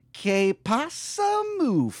Que pasa,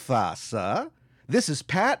 Mufasa? This is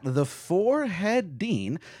Pat, the Forehead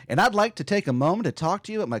Dean, and I'd like to take a moment to talk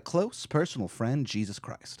to you about my close personal friend, Jesus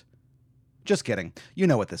Christ. Just kidding. You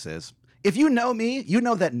know what this is. If you know me, you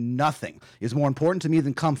know that nothing is more important to me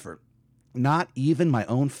than comfort. Not even my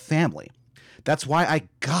own family. That's why I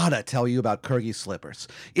gotta tell you about Kyrgyz slippers.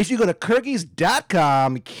 If you go to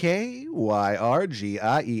Kyrgyz.com, Kyrgyz.com,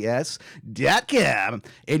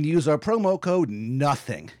 and use our promo code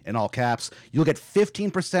NOTHING, in all caps, you'll get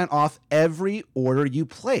 15% off every order you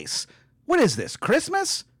place. What is this,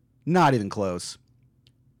 Christmas? Not even close.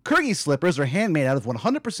 Kyrgyz slippers are handmade out of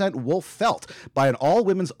 100% wool felt by an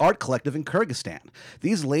all-women's art collective in Kyrgyzstan.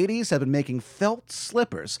 These ladies have been making felt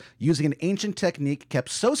slippers using an ancient technique kept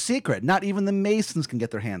so secret not even the Masons can get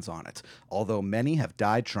their hands on it, although many have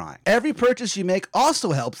died trying. Every purchase you make also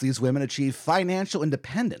helps these women achieve financial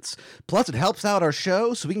independence. Plus, it helps out our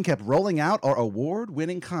show so we can keep rolling out our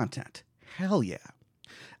award-winning content. Hell yeah.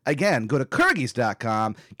 Again, go to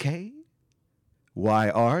Kyrgyz.com, Kyrgyz.com,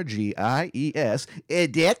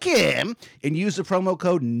 and use the promo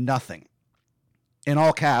code NOTHING, in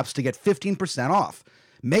all caps, to get 15% off.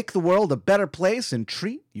 Make the world a better place and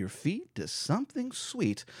treat your feet to something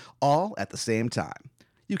sweet, all at the same time.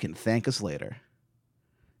 You can thank us later.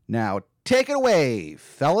 Now, take it away,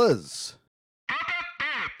 fellas.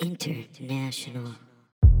 International.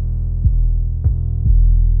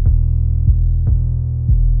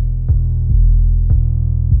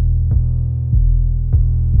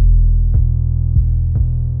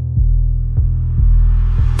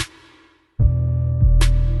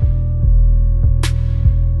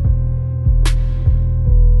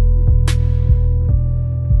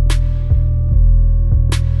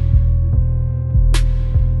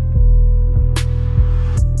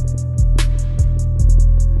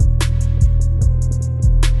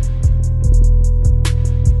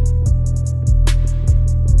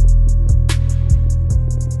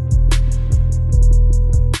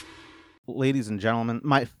 Ladies and gentlemen,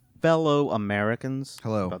 my fellow Americans.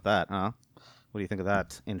 Hello. How about that, huh? What do you think of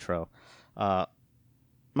that intro? My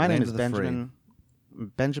Land name of is the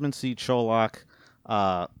Benjamin C. Cholak,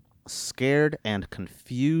 scared and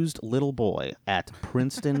confused little boy at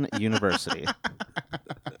Princeton University.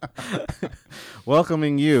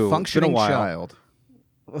 Welcoming you. Functioning Been a while. child.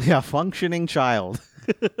 Yeah, functioning child.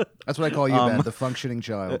 That's what I call you, Ben, the functioning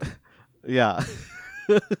child. Yeah.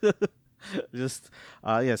 Just,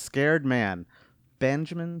 scared man.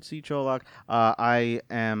 Benjamin C. Cholak. I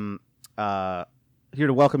am here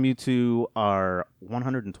to welcome you to our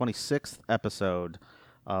 126th episode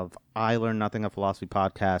of I Learn Nothing, a philosophy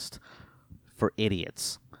podcast for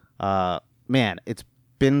idiots. Man, it's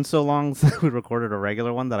been so long since we recorded a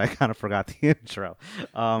regular one that I kind of forgot the intro.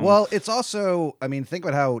 Well, it's also, I mean, think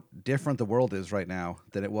about how different the world is right now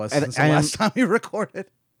than it was since the last time we recorded.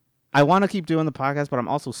 I want to keep doing the podcast, but I'm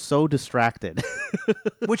also so distracted.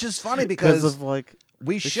 Which is funny because of like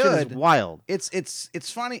we this should. shit is wild. It's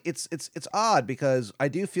funny. It's odd because I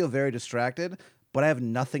do feel very distracted, but I have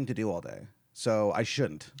nothing to do all day, so I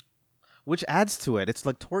shouldn't. Which adds to it. It's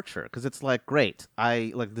like torture because it's like great.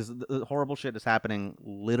 I like this horrible shit is happening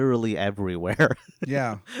literally everywhere.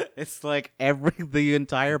 Yeah, it's like the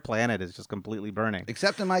entire planet is just completely burning.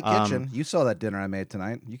 except in my kitchen. You saw that dinner I made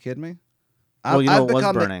tonight. You kidding me? Well, you know what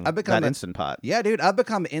was burning? That Instant Pot. Yeah, dude, I've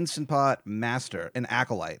become Instant Pot master, an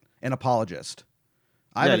acolyte, an apologist.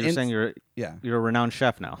 You're saying you're a renowned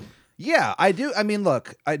chef now. Yeah, I do. I mean,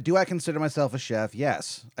 look, I consider myself a chef.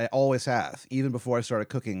 Yes, I always have, even before I started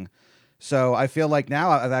cooking. So I feel like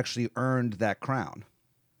now I've actually earned that crown.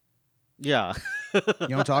 Yeah. You know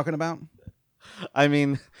what I'm talking about? I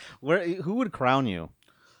mean, who would crown you?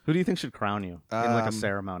 Who do you think should crown you in like a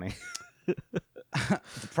ceremony?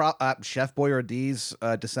 Chef Boyardee's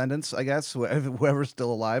descendants, I guess. Whoever's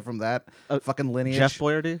still alive from that fucking lineage. Jeff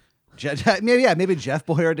Boyardee? Maybe Jeff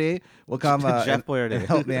Boyardee will come Jeff Boyardee. and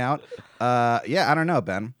help me out. I don't know,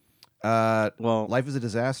 Ben. Well, life is a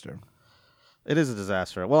disaster. It is a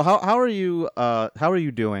disaster. Well, how are you? How are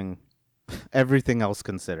you doing? Everything else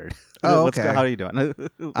considered. Oh, okay. How are you doing?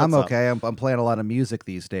 I'm okay. I'm playing a lot of music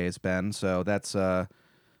these days, Ben. So that's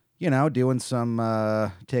doing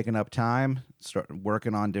some taking up time, start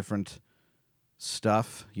working on different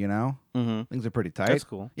stuff. Mm-hmm. Things are pretty tight. That's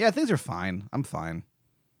cool. Yeah, things are fine. I'm fine.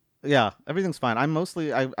 Yeah, everything's fine. I'm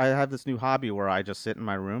mostly I have this new hobby where I just sit in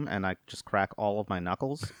my room and I just crack all of my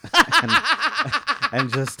knuckles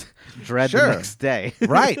and just dread the next day.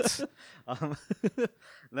 Right. I'm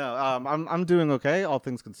doing okay, all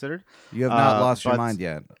things considered. You have not lost your mind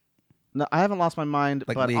yet. No, I haven't lost my mind,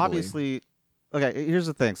 Like but legally. obviously Okay, here's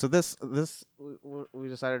the thing. So we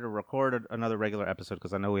decided to record another regular episode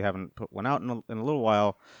because I know we haven't put one out in a little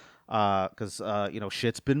while. Because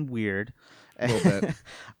shit's been weird. A little bit.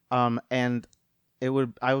 And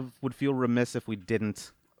I would feel remiss if we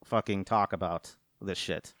didn't fucking talk about this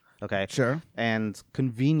shit. Okay. Sure. And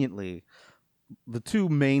conveniently, the two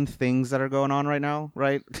main things that are going on right now,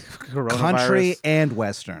 right? Coronavirus. Country and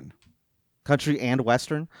Western.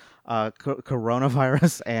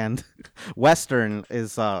 Coronavirus and Western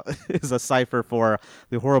is a cipher for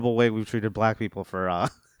the horrible way we've treated black people for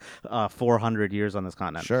 400 years on this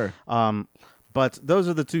continent. Sure. But those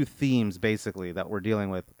are the two themes basically that we're dealing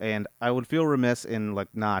with, and I would feel remiss in like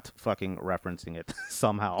not fucking referencing it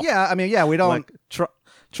somehow. Yeah, I mean, yeah, we don't like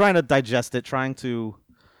trying to digest it, trying to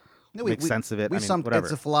make sense of it. Whatever.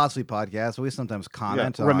 It's a philosophy podcast. So we sometimes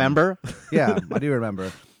comment on. Remember? Yeah, I do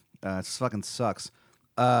remember. It fucking sucks.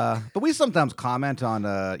 But we sometimes comment on,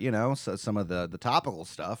 some of the topical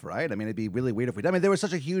stuff, right? I mean, it'd be really weird if we. I mean, there was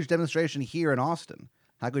such a huge demonstration here in Austin.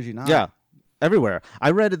 How could you not? Yeah, everywhere.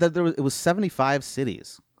 I read that it was 75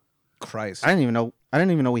 cities. Christ, I didn't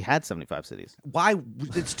even know we had 75 cities. Why?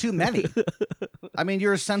 It's too many. I mean,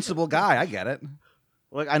 you're a sensible guy. I get it.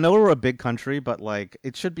 Like, I know we're a big country, but like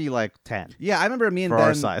it should be like 10. Yeah, I remember me and for Ben.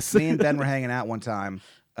 Our size. Me and Ben were hanging out one time.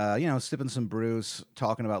 Sipping some brews,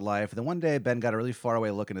 talking about life. And then one day, Ben got a really far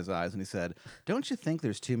away look in his eyes, and he said, "Don't you think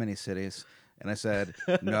there's too many cities?" And I said,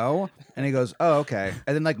 "No." And he goes, "Oh, okay."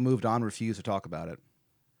 And then moved on, refused to talk about it.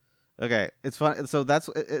 Okay, it's fun. So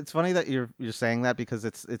it's funny that you're saying that because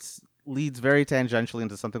it's leads very tangentially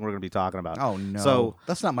into something we're going to be talking about. Oh no, so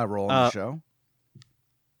that's not my role on the show.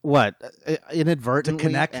 What? Inadvertently To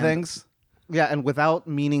connect things. Yeah, and without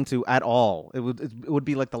meaning to at all. It would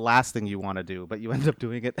be like the last thing you want to do, but you end up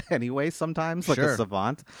doing it anyway sometimes, like a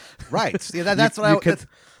savant. Right. Yeah, that's what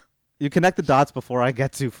you connect the dots before I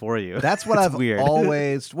get to for you. That's what I've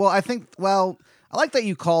always. Well, I like that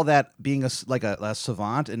you call that being a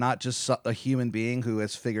savant and not just a human being who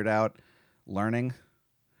has figured out learning.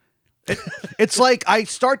 It's like I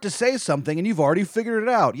start to say something and you've already figured it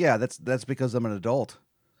out. Yeah, that's because I'm an adult.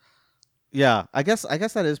 Yeah, I guess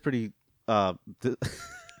that is pretty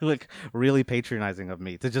like really patronizing of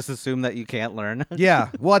me to just assume that you can't learn. Yeah.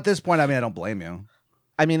 Well, at this point, I mean, I don't blame you.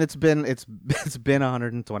 I mean, it's been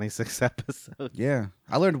 126 episodes. Yeah,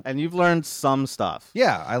 I learned, and you've learned some stuff.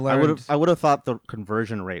 Yeah, I learned. I would have thought the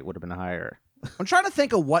conversion rate would have been higher. I'm trying to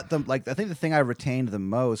think of what I think the thing I retained the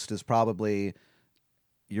most is probably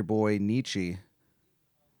your boy Nietzsche.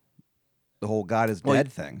 The whole God is dead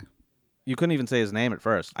thing. You couldn't even say his name at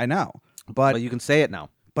first. I know, but you can say it now.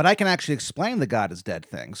 But I can actually explain the God is dead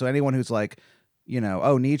thing. So anyone who's like,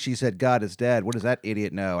 oh, Nietzsche said God is dead. What does that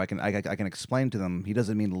idiot know? I can explain to them. He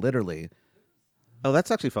doesn't mean literally. Oh, that's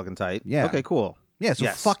actually fucking tight. Yeah. Okay, cool. Yeah, so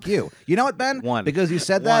fuck you. You know what, Ben? One. Because you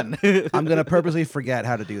said that, I'm going to purposely forget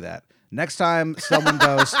how to do that. Next time someone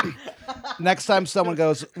goes,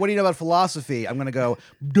 what do you know about philosophy? I'm going to go,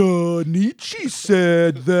 duh, Nietzsche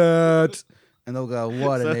said that. And they'll go,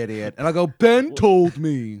 what an idiot. And I'll go, Ben told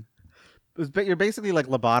me. You're basically like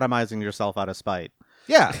lobotomizing yourself out of spite.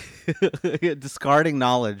 Yeah. Discarding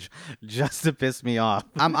knowledge just to piss me off.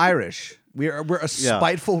 I'm Irish. We're a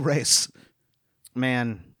spiteful race.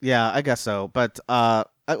 Man, yeah, I guess so. But I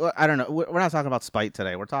don't know. We're not talking about spite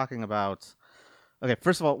today. We're talking about... Okay,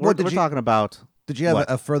 first of all, we're talking about... Did you have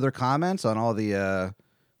a further comments on all the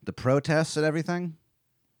protests and everything?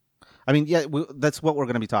 I mean, yeah, that's what we're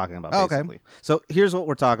going to be talking about, basically. Okay. So here's what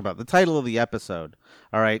we're talking about. The title of the episode,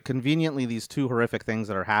 all right, conveniently, these two horrific things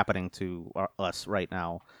that are happening to us right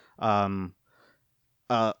now,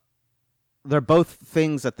 they're both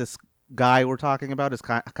things that this guy we're talking about is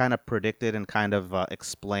kind of predicted and kind of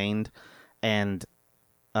explained. And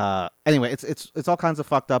anyway, it's all kinds of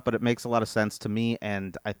fucked up, but it makes a lot of sense to me,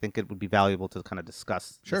 and I think it would be valuable to kind of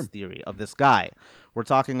discuss this theory of this guy. We're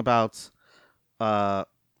talking about...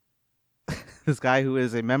 this guy who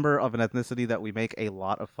is a member of an ethnicity that we make a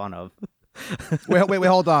lot of fun of. wait,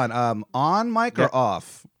 hold on. On mic or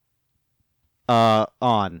off? On.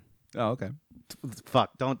 Oh, okay.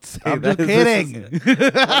 Fuck, don't say I'm that. Just kidding.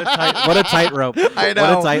 What a tightrope. I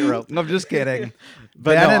know. What a tightrope. I'm just kidding.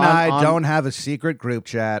 But Ben and I don't have a secret group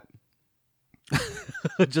chat.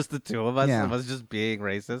 Just the two of us? Yeah. Of us just being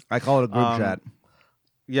racist? I call it a group chat.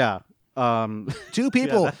 Yeah. Two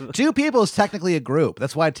people is technically a group.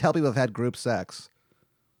 That's why I tell people I've had group sex.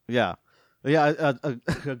 Yeah.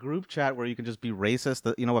 A group chat where you can just be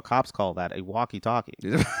racist. You know what cops call that? A walkie-talkie.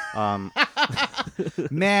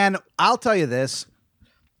 Man, I'll tell you this.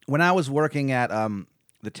 When I was working at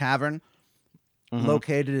the tavern,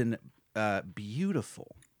 located in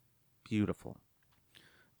beautiful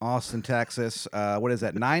Austin, Texas. What is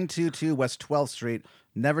that? 922 West 12th Street.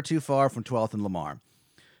 Never too far from 12th and Lamar.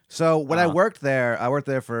 So when I worked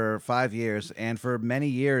there for 5 years, and for many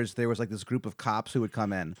years there was like this group of cops who would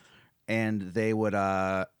come in, and they would,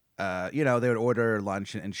 they would order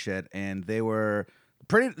lunch and shit, and they were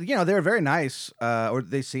pretty, they were very nice, or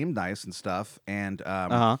they seemed nice and stuff, and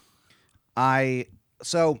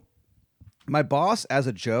so my boss, as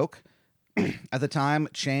a joke, at the time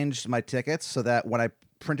changed my tickets so that when I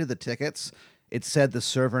printed the tickets, it said the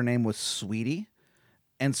server name was Sweetie.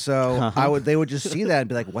 And so they would just see that and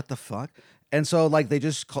be like, "What the fuck?" And so like they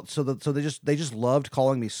just they just loved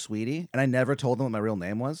calling me Sweetie, and I never told them what my real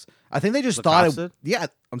name was. I think they just thought it. Yeah,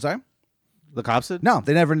 I'm sorry. The cops did? No,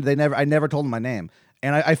 they never. I never told them my name,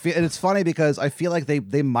 and I feel, and it's funny because I feel like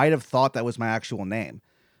they might have thought that was my actual name,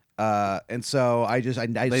 and so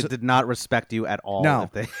they did not respect you at all. No,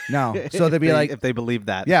 if they, no. So they'd be like, if they believed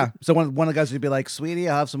that, yeah. So one of the guys would be like, "Sweetie,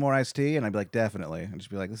 I'll have some more iced tea," and I'd be like, "Definitely," and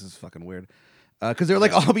just be like, "This is fucking weird." Because they're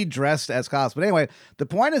like all be dressed as cops, but anyway, the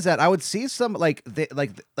point is that I would see some like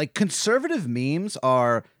conservative memes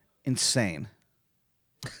are insane.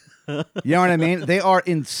 You know what I mean? They are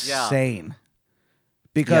insane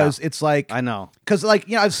because it's like I know because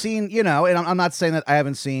like I've seen and I'm not saying that I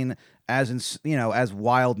haven't seen as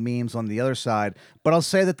wild memes on the other side, but I'll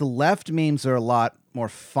say that the left memes are a lot more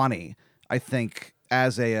funny. I think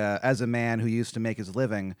as a man who used to make his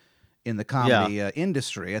living in the comedy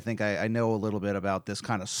industry, I think I know a little bit about this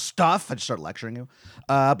kind of stuff. I just started lecturing you.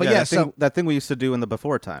 But that thing we used to do in the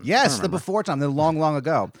before time. Yes, the before time, the long, long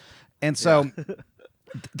ago. And so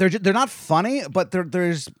they're not funny, but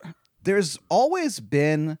there's always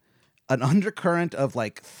been an undercurrent of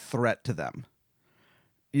like threat to them.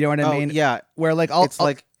 You know what I mean? Yeah. Where like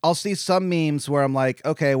I'll see some memes where I'm like,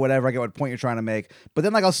 okay, whatever, I get what point you're trying to make. But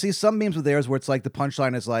then like I'll see some memes with theirs where it's like the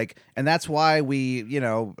punchline is like, and that's why we,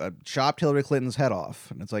 chopped Hillary Clinton's head off.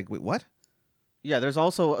 And it's like, wait, what? Yeah, there's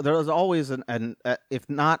always an if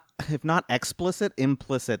not explicit,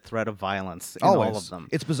 implicit threat of violence in all of them.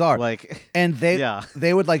 It's bizarre. And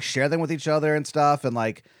they would like share them with each other and stuff, and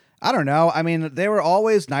like I don't know. They were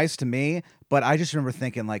always nice to me, but I just remember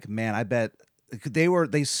thinking like, man, I bet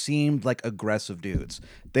they seemed like aggressive dudes.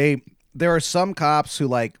 There are some cops who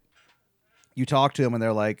like you talk to them and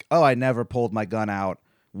they're like, "Oh, I never pulled my gun out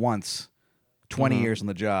once, 20 years on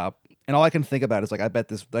the job." And all I can think about is like, I bet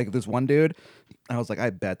this one dude, I was like, I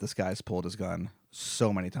bet this guy's pulled his gun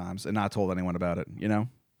so many times and not told anyone about it,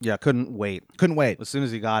 Yeah, couldn't wait. As soon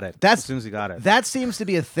as he got it. That seems to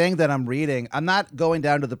be a thing that I'm reading. I'm not going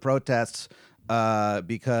down to the protests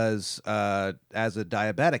because as a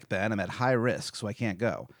diabetic, Ben, I'm at high risk, so I can't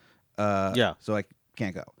go. So I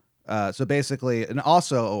can't go. So basically, and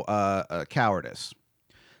also cowardice.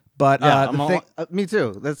 But me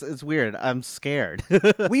too. It's weird. I'm scared.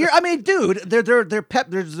 Dude,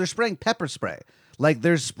 they're spraying pepper spray. Like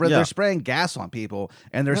they're spraying gas on people,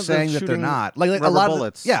 and they're saying that they're not like a lot of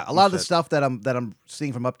bullets. A lot of the stuff that I'm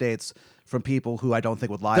seeing from updates from people who I don't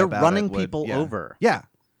think would lie about it. They're running people over. Yeah,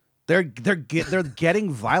 they're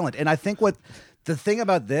getting violent, and I think what the thing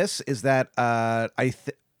about this is that I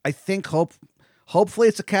think hopefully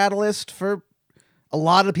it's a catalyst for a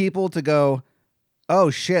lot of people to go, oh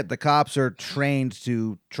shit, the cops are trained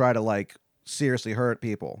to try to like seriously hurt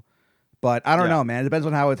people. But I don't know, man. It depends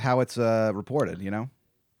on how it's reported,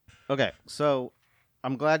 Okay, so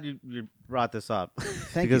I'm glad you brought this up.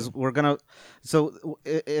 Thank because you. we're gonna. So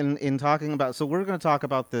in talking about, so we're gonna talk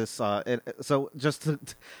about this. So just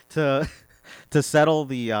to settle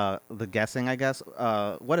the guessing, I guess.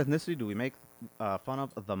 What ethnicity do we make fun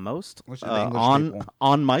of the most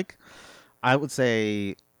on mic? I would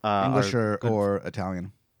say English or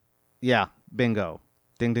Italian. Yeah, bingo,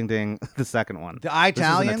 ding ding ding. The second one. The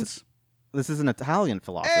Italians. This is an Italian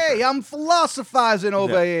philosopher. Hey, I'm philosophizing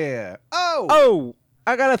over here. Oh,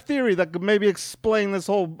 I got a theory that could maybe explain this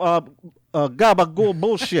whole gabagool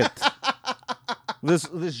bullshit. this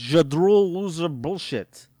jadrul loser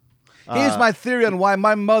bullshit. Here's my theory on why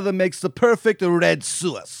my mother makes the perfect red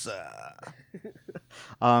sauce.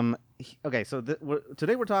 Okay, so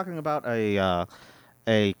today we're talking about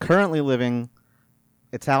a currently living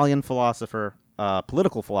Italian philosopher,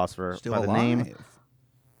 political philosopher Still by alive.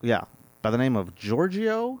 By the name of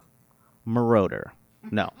Giorgio Moroder.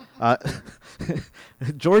 No.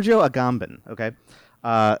 Giorgio Agamben, okay?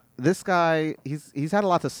 This guy, he's had a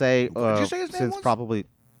lot to say, What did you say his name since was? probably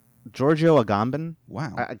Giorgio Agamben.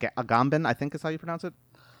 Wow. Agamben, I think is how you pronounce it.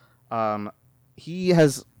 He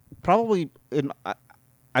has probably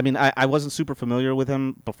I wasn't super familiar with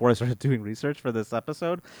him before I started doing research for this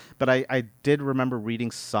episode, but I did remember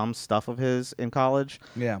reading some stuff of his in college.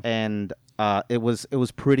 Yeah. And It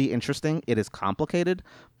was pretty interesting. It is complicated,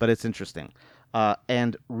 but it's interesting.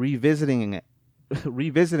 And revisiting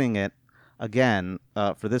it again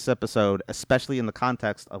for this episode, especially in the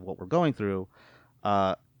context of what we're going through,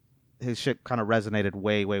 his shit kind of resonated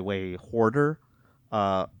way harder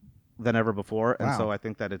than ever before. And Wow. so I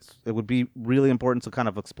think that it would be really important to kind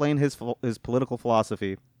of explain his political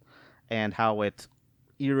philosophy and how it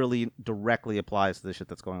eerily directly applies to the shit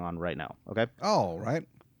that's going on right now. Okay. Oh, right.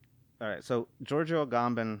 All right. So Giorgio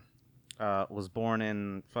Agamben was born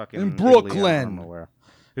in fucking In Italy. I don't Brooklyn. remember where.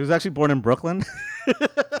 He was actually born in Brooklyn.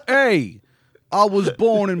 Hey, I was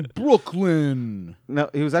born in Brooklyn. No,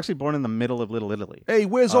 he was actually born in the middle of Little Italy. Hey,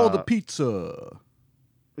 where's all the pizza?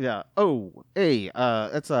 Yeah. Oh, hey,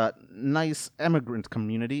 it's a nice immigrant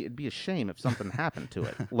community. It'd be a shame if something happened to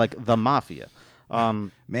it, like the mafia.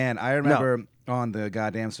 Man, I remember on the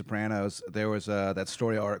goddamn Sopranos, there was that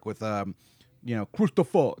story arc with,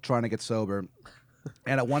 Christopher trying to get sober.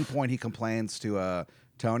 And at one point, he complains to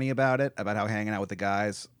Tony about how hanging out with the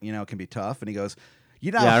guys, can be tough. And he goes,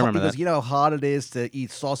 I remember that. you know how hard it is to eat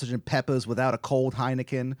sausage and peppers without a cold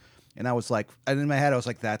Heineken? And I was like, and in my head, I was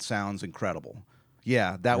like, that sounds incredible.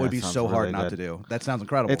 Yeah, that would be sounds so hard really not good. to do. That sounds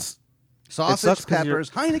incredible. It Sausage, sucks 'cause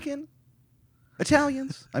peppers, Heineken,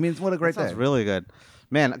 Italians. I mean, what a great day. sounds really good,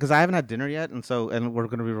 man. Because I haven't had dinner yet, and we're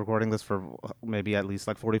going to be recording this for maybe at least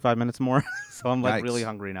like 45 minutes more. So I'm like Yikes. really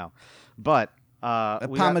hungry now. But A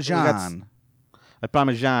we got Parmesan. a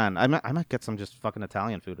Parmesan. I might get some just fucking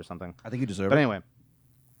Italian food or something. I think you deserve But it. anyway,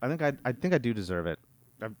 I think I do deserve it.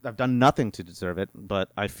 I've done nothing to deserve it,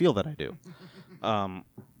 but I feel that I do.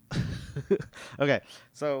 Okay,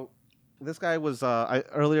 so this guy was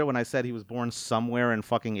earlier when I said he was born somewhere in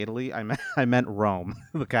fucking Italy, I meant Rome,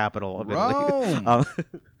 the capital of Italy. Rome.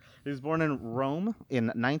 He was born in Rome in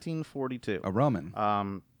 1942. A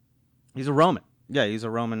Roman. He's a Roman. Yeah, he's a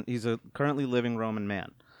Roman. He's a currently living Roman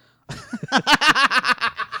man.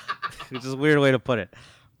 Which is a weird way to put it.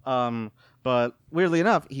 But weirdly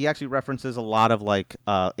enough, he actually references a lot of like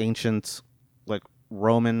ancient, like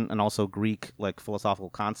Roman and also Greek like philosophical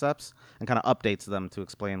concepts, and kind of updates them to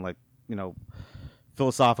explain like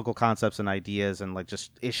philosophical concepts and ideas and like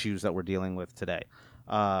just issues that we're dealing with today.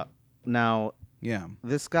 Now, Yeah.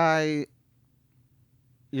 this guy,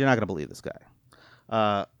 you're not gonna believe this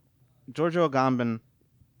guy. Giorgio Agamben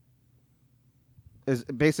is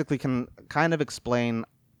basically can kind of explain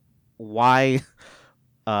why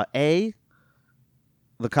the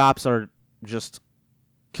cops are just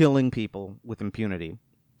killing people with impunity,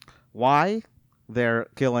 why they're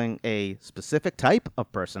killing a specific type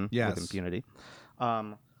of person Yes. with impunity,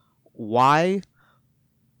 why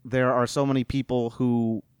there are so many people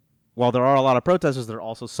who, while there are a lot of protesters, there are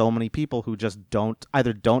also so many people who just don't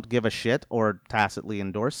give a shit or tacitly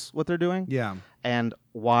endorse what they're doing, Yeah. and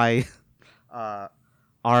why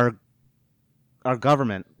our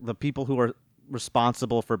government, the people who are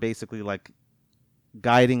responsible for basically like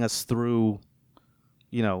guiding us through,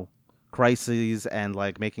 crises and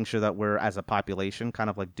like making sure that we're as a population kind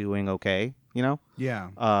of like doing okay, Yeah.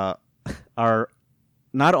 are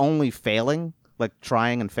not only failing, like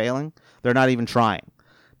trying and failing, they're not even trying.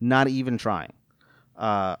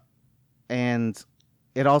 And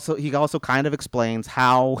he also kind of explains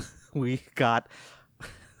how we got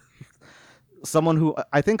someone who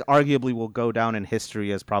I think arguably will go down in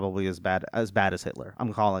history as probably as bad as Hitler.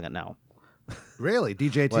 I'm calling it now. Really?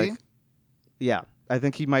 DJT? Like, yeah, I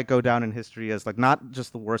think he might go down in history as like not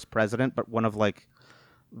just the worst president, but one of like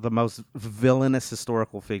the most villainous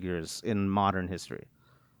historical figures in modern history.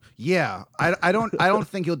 Yeah. I don't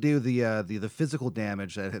think he'll do the physical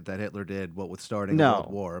damage that Hitler did with starting the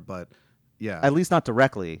World War, but yeah. At least not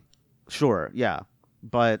directly. Sure, yeah.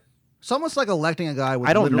 But It's almost like electing a guy with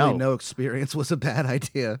I don't literally know. no experience was a bad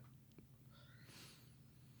idea.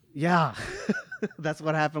 yeah. That's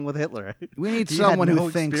what happened with Hitler. We need He someone had who no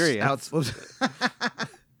thinks experience. out.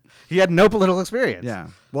 He had no political experience. Yeah.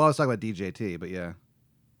 Well, I was talking about DJT, but yeah.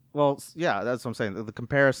 Well, yeah, that's what I'm saying. The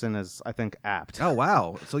comparison is, I think, apt. Oh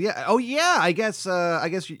wow. So yeah. Oh yeah. I guess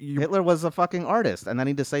you. Hitler was a fucking artist, and then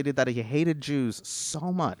he decided that he hated Jews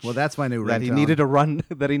so much. Well, that's my new ringtone. that he needed to run.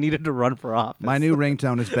 That he needed to run for office. My new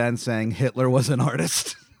ringtone is Ben saying Hitler was an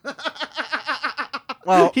artist.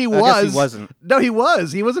 Well, he I was. guess he wasn't. No, he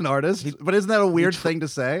was. He was an artist. But isn't that a weird thing to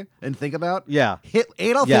say and think about? Yeah.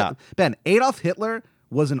 Adolf Hitler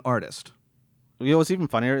was an artist. You know what's even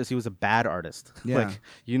funnier is he was a bad artist. Yeah. Like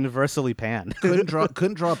universally panned. couldn't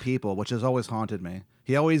draw people, which has always haunted me.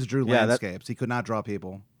 He always drew Yeah, landscapes. He could not draw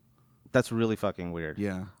people. That's really fucking weird.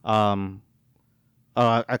 Yeah.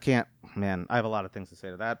 I can't. man, I have a lot of things to say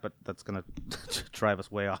to that, but that's gonna drive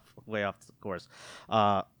us way off the course.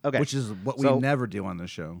 Okay, Which is what we So- never do on this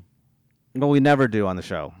show. well, we never do on the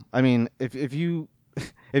show. I mean, if you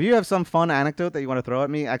if you have some fun anecdote that you want to throw at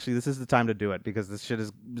me, actually, this is the time to do it because this shit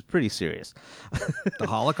is pretty serious. The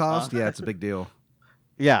Holocaust? Yeah, it's a big deal.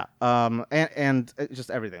 Yeah, and just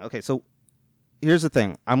everything. Okay, so here's the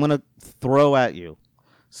thing. I'm going to throw at you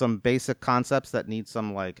some basic concepts that need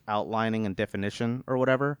some like outlining and definition or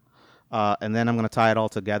whatever. And then I'm going to tie it all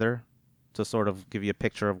together to sort of give you a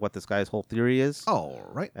picture of what this guy's whole theory is. All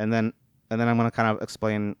right. And then I'm going to kind of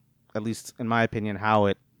explain, at least in my opinion, how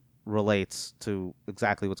it relates to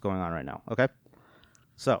exactly what's going on right now. Okay?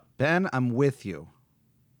 So, Ben, I'm with you.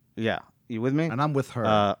 yeah. You with me? And I'm with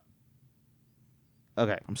her.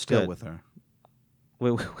 Okay. I'm still good. with her.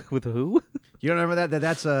 With who? You don't remember that?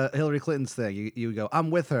 That's Hillary Clinton's thing. You go,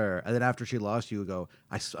 I'm with her. And then after she lost, you go,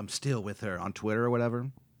 I'm still with her on Twitter or whatever.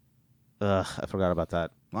 Ugh, I forgot about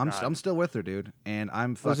that. Well, God. I'm still with her, dude. And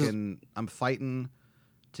I'm I'm fighting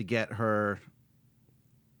to get her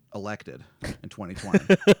elected in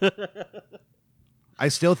 2020. I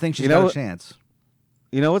still think she's got a chance.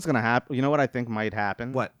 You know what's gonna happen? You know what I think might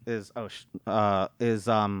happen? What?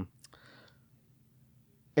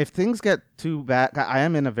 If things get too bad, I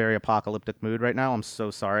am in a very apocalyptic mood right now. I'm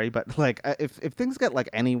so sorry, but like, if things get like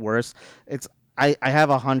any worse, I have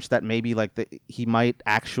a hunch that maybe like he might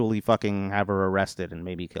actually fucking have her arrested and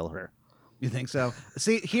maybe kill her. You think so?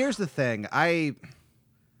 See, here's the thing.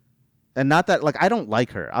 And not that like I don't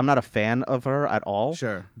like her. I'm not a fan of her at all.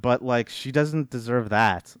 Sure. But like she doesn't deserve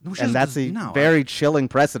that. No, she and that's a doesn't- no, very chilling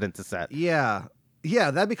precedent to set. Yeah.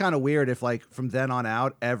 Yeah, that'd be kind of weird if, like, from then on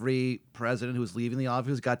out, every president who was leaving the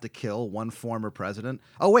office got to kill one former president.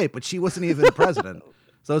 Oh, wait, but she wasn't even the president.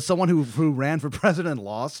 So someone who ran for president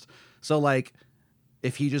lost. So, like,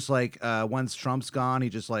 if he just, like, once Trump's gone, he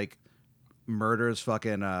just, like, murders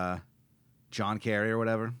fucking John Kerry or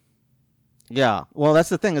whatever. Yeah. Well, that's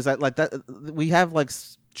the thing is that, like, that we have, like,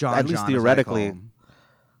 John, at least John, as I theoretically,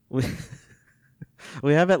 call him.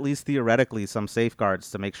 we have at least theoretically some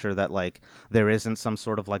safeguards to make sure that like there isn't some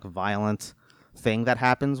sort of like violent thing that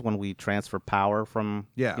happens when we transfer power from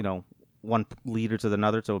one leader to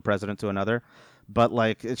another, to a president to another. But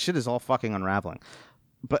like shit is all fucking unraveling.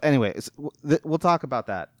 But anyways, we'll talk about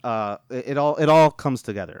that. It all comes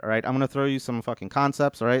together. All right, I'm gonna throw you some fucking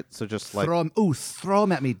concepts. All right, so just like throw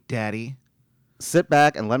them at me, Daddy. Sit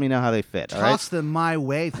back and let me know how they fit. All right, Toss them my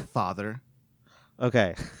way, Father.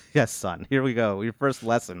 Okay. Yes, son. Here we go. Your first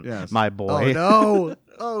lesson, my boy. Oh, no.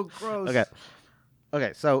 Oh, gross.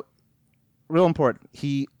 Okay. So, real important.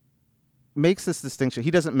 He makes this distinction.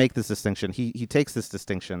 He doesn't make this distinction. He takes this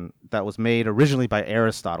distinction that was made originally by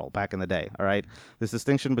Aristotle back in the day. All right. This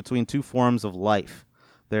distinction between two forms of life.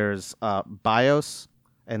 There's bios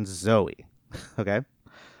and zoe. Okay.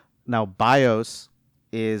 Now, bios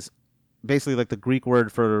is basically like the Greek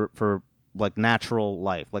word for like natural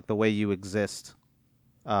life, like the way you exist.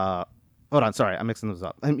 Hold on, sorry, I'm mixing this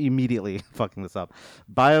up. I'm immediately fucking this up.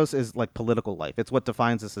 Bios is like political life. It's what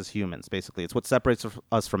defines us as humans, basically. It's what separates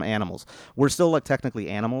us from animals. We're still like technically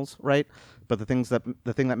animals, right? But the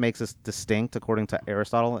thing that makes us distinct, according to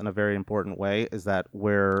Aristotle, in a very important way, is that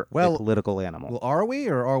we're a political animal. Well, are we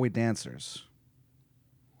or are we dancers?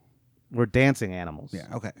 We're dancing animals. Yeah.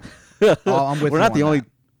 Okay. I'm with we're you not the on only. that.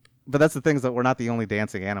 But that's the thing is that we're not the only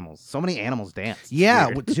dancing animals. So many animals dance. It's Yeah,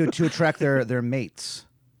 weird. to attract their mates.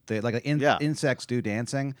 Insects do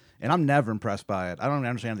dancing, and I'm never impressed by it. I don't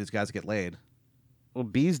understand how these guys get laid. Well,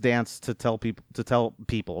 bees dance to tell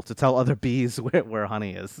other bees where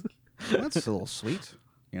honey is. That's a little sweet,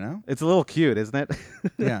 you know? It's a little cute, isn't it?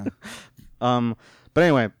 Yeah. But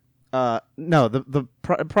anyway, no, the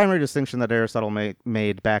primary distinction that Aristotle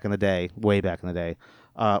made back in the day, way back in the day,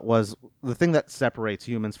 was the thing that separates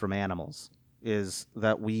humans from animals is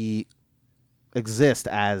that we exist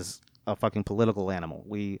as a fucking political animal.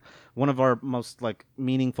 One of our most like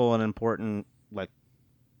meaningful and important like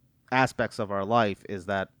aspects of our life is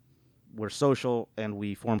that we're social and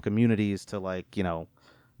we form communities to like,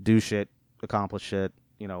 do shit, accomplish shit,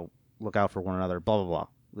 look out for one another, blah, blah, blah.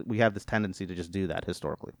 We have this tendency to just do that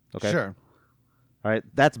historically. Okay. Sure. All right.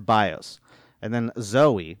 That's bios. And then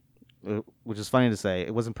zoe, which is funny to say,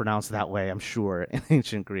 it wasn't pronounced that way, I'm sure, in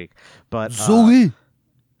ancient Greek, but Zoe.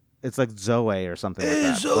 it's like Zoe or something like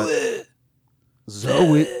that.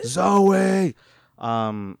 Zoe. Zoe.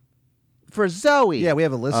 For Zoe. Yeah, we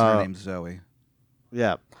have a listener named Zoe.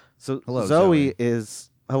 Yeah. So Hello, Zoe Zoe. is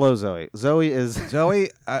hello Zoe. Zoe is Zoe,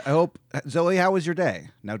 I hope. Zoe, how was your day?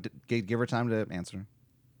 Now, give her time to answer.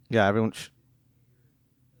 yeah. Everyone.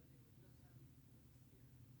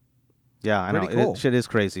 Yeah, I know. Pretty cool. Shit is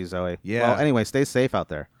crazy, Zoe. Yeah. Well, anyway, stay safe out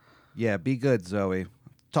there. Yeah, be good, Zoe.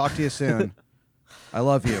 Talk to you soon. I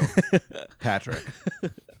love you, Patrick.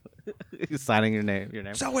 He's signing your name. Your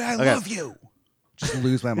name. Zoe, I Okay. love you. Just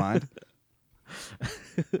lose my mind.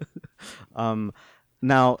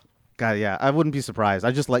 Now, God, yeah, I wouldn't be surprised.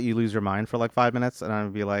 I just let you lose your mind for like 5 minutes, and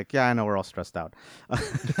I'd be like, yeah, I know we're all stressed out.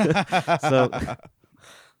 So,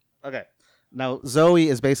 okay. Now, Zoe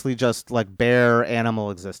is basically just like bare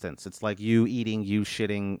animal existence. It's like you eating, you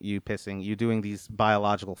shitting, you pissing, you doing these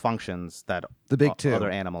biological functions that The big two. other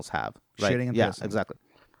animals have. Right? Shitting and yeah, pissing. exactly.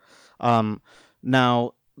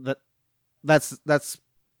 Now that's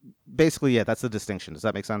basically it. That's the distinction. Does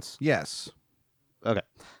that make sense? Yes. Okay.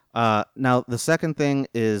 Now the second thing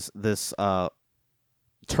is this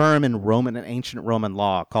term in ancient Roman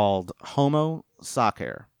law called homo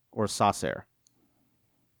sacer or sacer.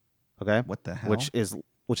 Okay. What the hell? Which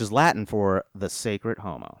is Latin for the sacred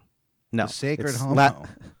homo. No, The sacred it's homo.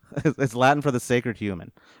 it's Latin for the sacred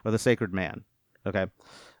human or the sacred man. Okay.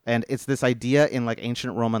 And it's this idea in like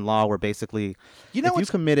ancient Roman law where basically You know if you what's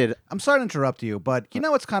committed I'm sorry to interrupt you, but you know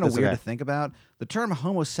what's kind of That's weird okay. to think about? The term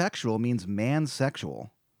homosexual means mansexual.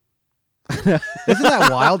 Isn't that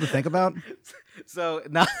wild to think about? so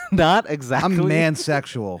not exactly I'm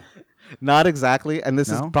mansexual. Not exactly, and this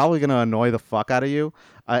is No? probably going to annoy the fuck out of you.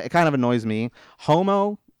 It kind of annoys me.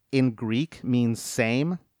 Homo in Greek means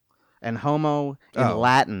same, and homo in Oh.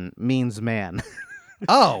 Latin means man.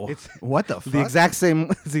 Oh, what the fuck? the exact same.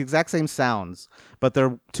 It's the exact same sounds, but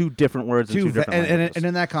they're two different words in two Two different and languages.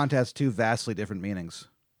 in that context, two vastly different meanings.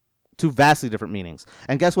 Two vastly different meanings.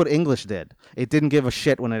 And guess what English did? It didn't give a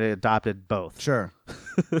shit when it adopted both. Sure.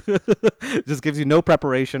 Just gives you no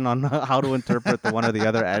preparation on how to interpret the one or the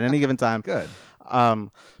other at any given time. Good. But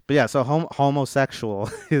yeah, so homosexual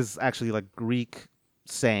is actually like Greek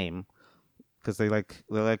same because they're like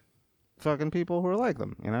fucking people who are like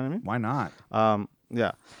them. You know what I mean? Why not?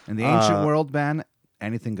 Yeah. In the ancient world, Ben,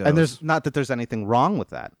 anything goes. And there's not that there's anything wrong with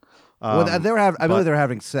that. well, I believe but- they're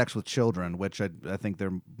having sex with children, which I think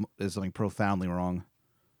there is something profoundly wrong.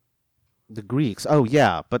 The Greeks. Oh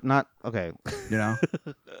yeah, but not okay. You know,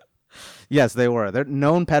 Yes, they were. They're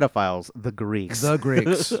known pedophiles. The Greeks. the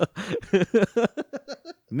Greeks.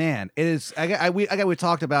 Man, it is. We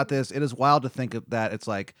talked about this. It is wild to think of that. It's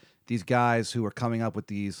like these guys who are coming up with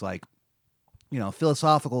these like,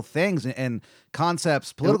 philosophical things and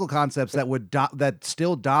concepts, political concepts that would that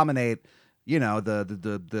still dominate.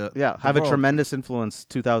 The yeah, the have a world. tremendous influence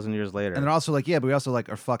 2,000 years later. And they're also like, yeah, but we also like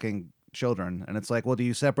are fucking children, and it's like, well, do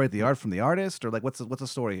you separate the art from the artist, or like, what's the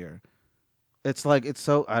story here? It's like it's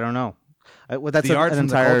so I don't know. That's The an, art an from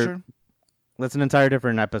entire. the culture. That's an entire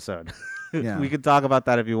different episode. Yeah. We could talk about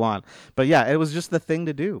that if you want. But yeah, it was just the thing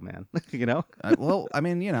to do, man. Well, I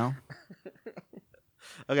mean,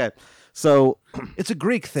 Okay, so it's a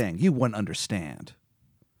Greek thing. You wouldn't understand.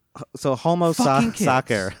 homo Fucking kids.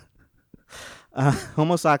 sacer.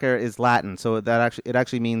 Homo sacer is Latin, so it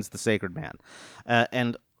actually means the sacred man,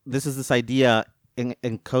 and this is this idea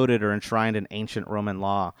encoded or enshrined in ancient Roman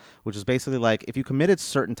law, which is basically like if you committed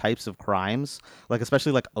certain types of crimes, like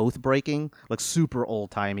especially like oath breaking, like super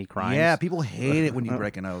old timey crimes. Yeah, people hate it when you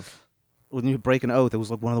break an oath. When you break an oath, it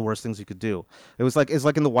was like one of the worst things you could do. It's like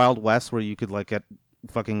in the Wild West where you could like get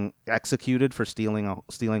fucking executed for stealing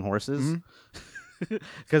horses.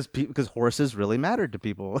 Because horses really mattered to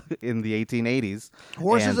people in the 1880s.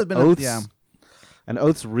 Horses and have been oaths, yeah. and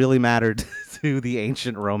oaths really mattered to the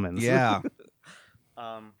ancient Romans. Yeah.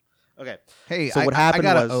 Okay. Hey, So what happened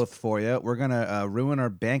I got was- an oath for you. We're gonna ruin our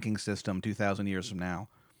banking system 2,000 years from now.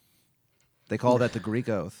 They call that the Greek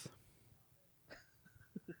oath.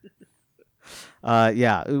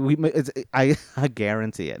 Yeah. I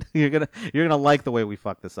guarantee it. You're gonna like the way we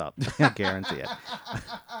fuck this up. I guarantee it.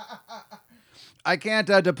 I can't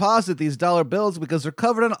deposit these dollar bills because they're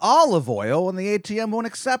covered in olive oil, and the ATM won't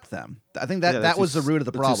accept them. I think Yeah, that that's was the too- root of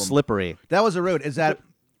the that's too problem. slippery. That was the root. Is that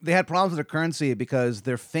they had problems with their currency because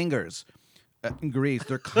their fingers in Greece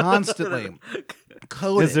they're constantly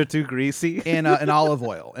coated Is they're too greasy? in olive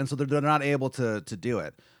oil, and so they're not able to do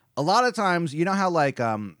it. A lot of times, you know how like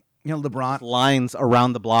LeBron. Lines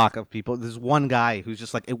around the block of people. There's one guy who's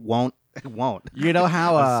just like, it won't. You know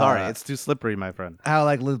how I'm sorry, it's too slippery, my friend. how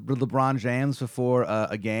like LeBron James before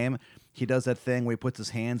a game, he does that thing where he puts his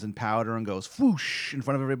hands in powder and goes whoosh in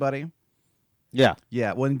front of everybody. Yeah.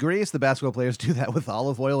 Yeah, well, in Greece, the basketball players do that with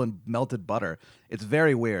olive oil and melted butter. It's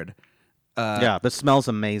very weird. Yeah, the smell's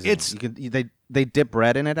amazing. it's- They dip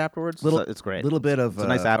bread in it afterwards. Little, so it's great. Little bit of It's a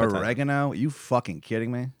nice appetizer. oregano. You fucking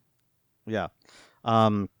kidding me? Yeah.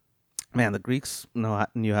 Man, the Greeks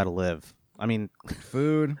knew how to live. I mean,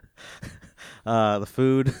 Food. the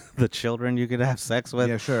food, the children you could have sex with.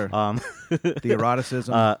 Yeah, sure. Um, The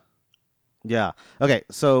eroticism. Yeah. Okay.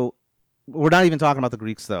 So we're not even talking about the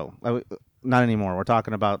Greeks, though. Not anymore. We're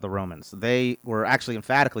talking about the Romans. They were actually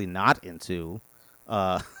emphatically not into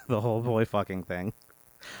the whole boy fucking thing.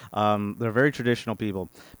 They're very traditional people.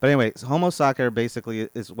 But anyway, so homo sacer basically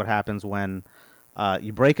is what happens when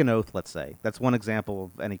you break an oath, let's say. That's one example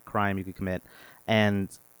of any crime you could commit. And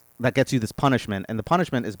that gets you this punishment. And the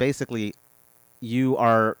punishment is basically you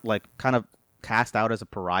are like kind of cast out as a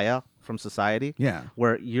pariah from society. Yeah.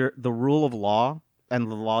 Where the rule of law and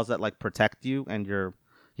the laws that like protect you and your,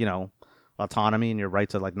 autonomy and your right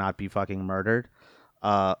to like not be fucking murdered.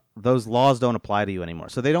 Those laws don't apply to you anymore.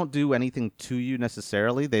 So they don't do anything to you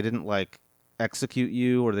necessarily. They didn't like execute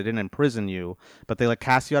you or they didn't imprison you, but they like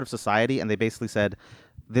cast you out of society and they basically said,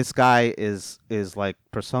 this guy is like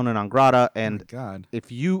persona non grata, and God.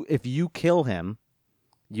 if you kill him,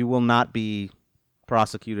 you will not be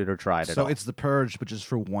prosecuted or tried at all. So it's the purge, but just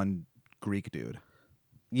for one Greek dude.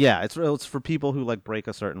 Yeah, it's for people who like break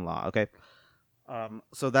a certain law. Okay,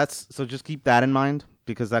 so just keep that in mind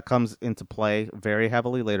because that comes into play very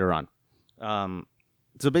heavily later on.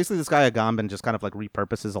 So basically, this guy Agamben just kind of like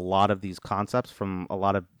repurposes a lot of these concepts from a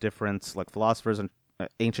lot of different like philosophers and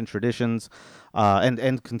ancient traditions,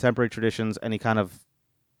 and contemporary traditions, and he kind of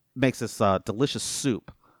makes this delicious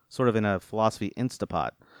soup, sort of in a philosophy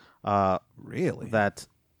Instapot. Really? That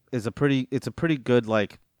is a pretty good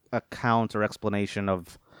like account or explanation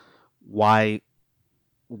of why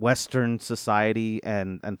Western society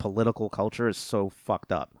and political culture is so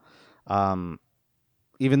fucked up.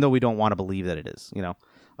 Even though we don't want to believe that it is,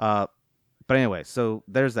 But anyway, so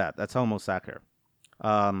there's that. That's homo sacer.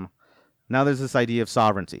 Now there's this idea of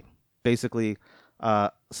sovereignty. Basically,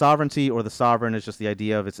 sovereignty or the sovereign is just the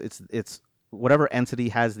idea of it's whatever entity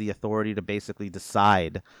has the authority to basically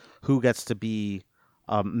decide who gets to be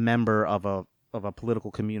a member of a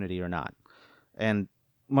political community or not. And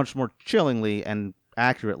much more chillingly and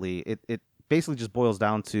accurately, it basically just boils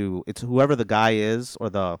down to it's whoever the guy is or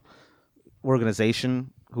the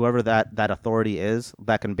organization, whoever that authority is,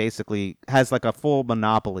 that can basically has like a full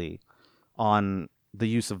monopoly on the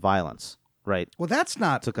use of violence, right? Well, that's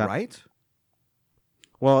not right.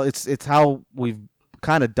 Well, it's how we've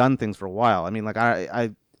kind of done things for a while. I mean, like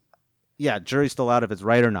yeah, jury's still out if it's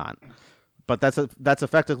right or not, but that's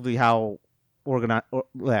effectively how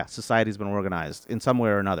society's been organized in some way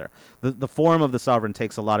or another. The form of the sovereign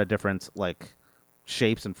takes a lot of different like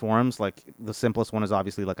shapes and forms. Like the simplest one is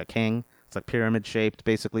obviously like a king. It's like pyramid shaped.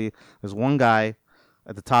 Basically, there's one guy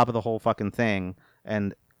at the top of the whole fucking thing,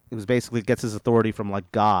 and it was basically gets his authority from like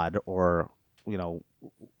God or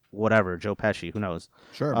whatever, Joe Pesci, who knows.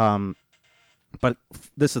 Sure. But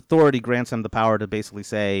this authority grants him the power to basically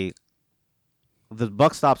say, the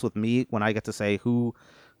buck stops with me when I get to say who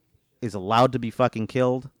is allowed to be fucking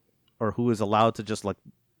killed or who is allowed to just like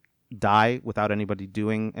die without anybody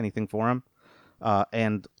doing anything for him,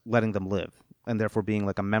 and letting them live, and therefore being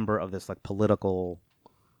like a member of this like political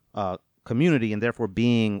community, and therefore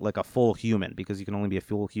being like a full human, because you can only be a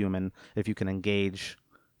full human if you can engage,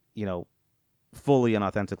 fully and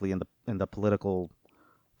authentically in the political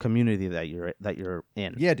community that you're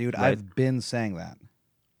in. Yeah, dude, right? I've been saying that.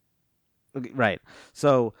 Okay, right.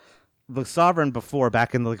 So the sovereign before,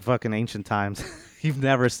 back in the fucking ancient times, you've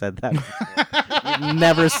never said that before. You've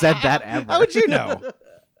never said that ever. How would you know?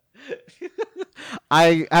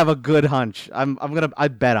 I have a good hunch. I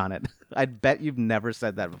bet on it. I bet you've never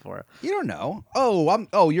said that before. You don't know.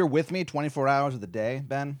 Oh, you're with me 24 hours of the day,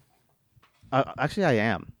 Ben? Actually, I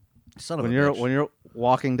am. Son of when a you're bitch. when you're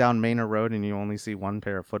walking down Manor Road and you only see one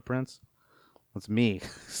pair of footprints, it's me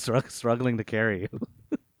struggling to carry you.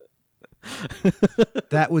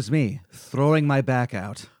 That was me throwing my back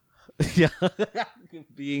out. Yeah,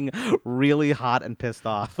 being really hot and pissed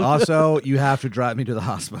off. Also, you have to drive me to the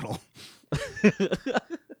hospital.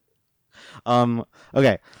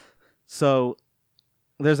 Okay, so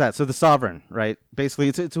there's that. So the sovereign, right? Basically,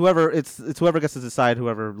 it's whoever gets to decide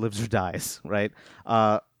whoever lives or dies, right?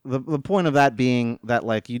 The point of that being that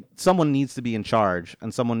like someone needs to be in charge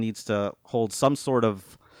and someone needs to hold some sort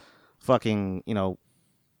of fucking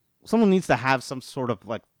someone needs to have some sort of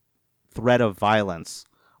like threat of violence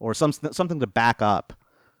or something to back up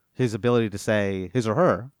his ability to say, his or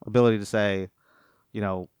her ability to say,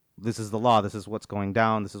 this is the law, this is what's going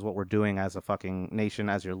down, this is what we're doing as a fucking nation,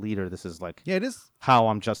 as your leader, this is like Yeah, it is. how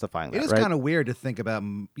I'm justifying that. It is right? kind of weird to think about.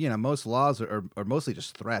 Most laws are mostly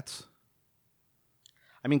just threats.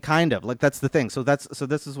 I mean, kind of like that's the thing. So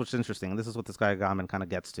this is what's interesting. This is what this guy Agamben kind of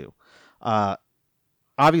gets to.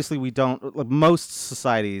 Obviously, we don't like most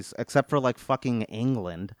societies, except for like fucking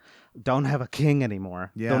England, don't have a king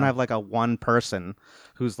anymore. Yeah. Don't have like a one person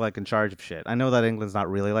who's like in charge of shit. I know that England's not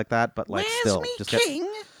really like that, but like still, just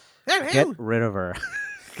get rid of her.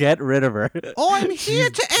 Get rid of her. I'm here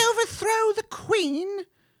to overthrow the queen.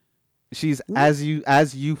 She's as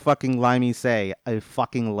you fucking limey say, a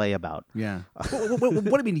fucking layabout. Yeah. what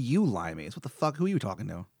do you mean you limeys? What the fuck? Who are you talking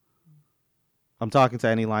to? I'm talking to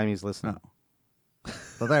any limeys listening. Oh. I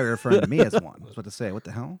thought you were referring to me as one. I was about to say, what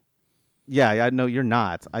the hell? Yeah, no, you're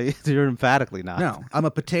not. You're emphatically not. No, I'm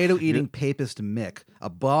a potato-eating papist Mick, a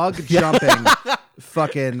bog-jumping,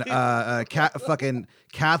 fucking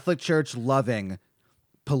Catholic Church-loving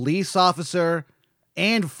police officer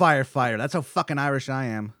and firefighter. That's how fucking Irish I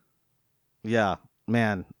am. Yeah,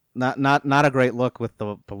 man. Not a great look with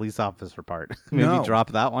the police officer part. Maybe No.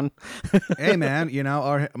 drop that one. Hey, man, you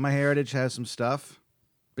know, my heritage has some stuff.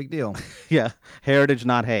 Big deal. Yeah, heritage,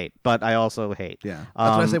 not hate, but I also hate. Yeah,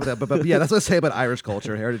 that's what I say about that. But yeah, that's what I say about Irish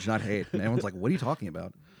culture: heritage, not hate. And everyone's like, "What are you talking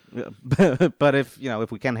about?" But if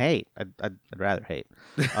we can hate, I'd rather hate.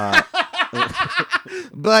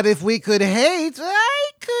 But if we could hate,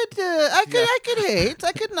 I could hate.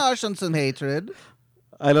 I could nosh on some hatred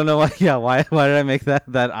I don't know why. Yeah, why did I make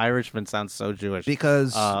that Irishman sound so Jewish?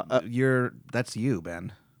 because that's you,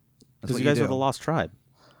 Ben. That's Because what you guys do. are the lost tribe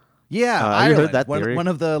Yeah, you Ireland, heard that theory? one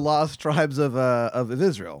of the lost tribes of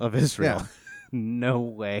Israel. of Israel. Yeah. No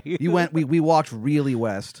way. We walked really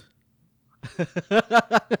west.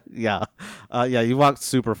 Yeah, you walked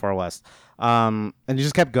super far west, and you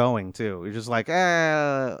just kept going too. You're just like,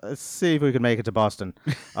 let's see if we can make it to Boston.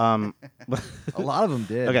 A lot of them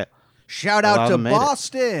did. Okay, Shout A lot out of to them made it.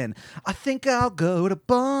 Boston. I think I'll go to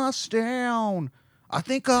Boston. I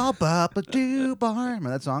think I'll bop-a-doo bar. Remember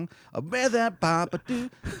that song? I'll bet that bop-a-doo.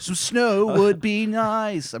 Some snow would be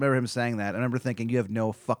nice. I remember him saying that. I remember thinking, you have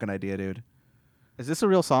no fucking idea, dude. is this a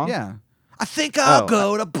real song? Yeah. I think I'll Oh,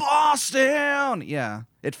 go to Boston. Yeah.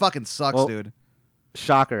 It fucking sucks, Well, dude.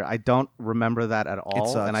 Shocker! I don't remember that at all,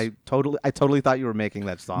 sucks. and I totally thought you were making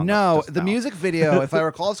that song. No, up just the now. music video, if I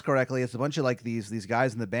recall this correctly, it's a bunch of like these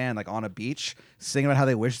guys in the band like on a beach singing about how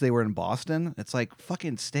they wish they were in Boston. It's like,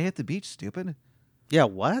 fucking stay at the beach, stupid. Yeah,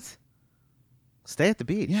 what? Stay at the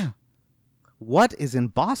beach. Yeah. What is in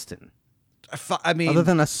Boston I mean, other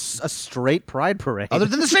than a straight pride parade? other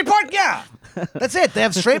than the straight pride, yeah, that's it. They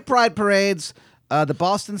have straight pride parades. The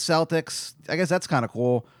Boston Celtics, I guess that's kind of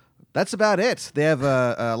cool. That's about it. They have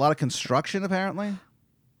a lot of construction apparently.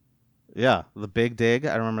 Yeah, the Big Dig.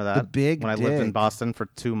 I remember that. The Big when I lived in Dig. Boston for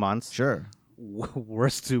 2 months. Sure.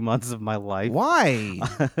 Worst 2 months of my life. Why?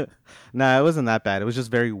 No, it wasn't that bad. It was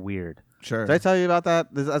just very weird. Sure. Did I tell you about that?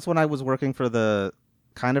 That's when I was working for the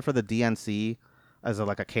DNC as a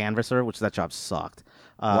canvasser, which that job sucked.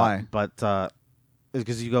 Why? But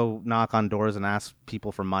because you go knock on doors and ask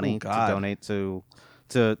people for money to God. donate to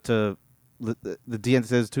the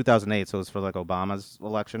DNC is 2008, so it was for like Obama's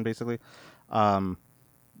election basically.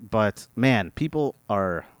 But man, people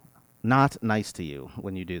are not nice to you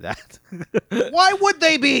when you do that. Why would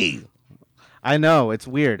they be? I know, it's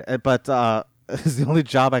weird, but it's the only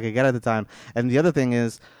job I could get at the time. And the other thing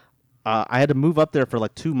is, I had to move up there for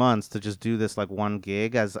like 2 months to just do this like one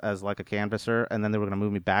gig as like a canvasser, and then they were gonna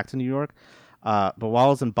move me back to New York. But while I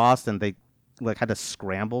was in Boston, they like had to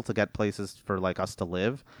scramble to get places for like us to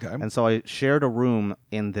live, Okay. and so I shared a room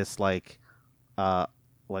in this like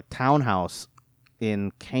townhouse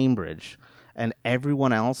in Cambridge, and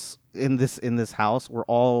everyone else in this house were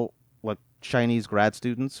all like Chinese grad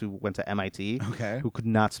students who went to MIT. Okay. Who could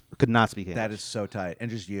not speak English. That is so tight.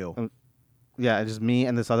 And just you. Yeah, just me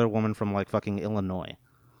and this other woman from like fucking Illinois.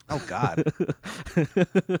 Oh God.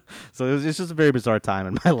 So it's just a very bizarre time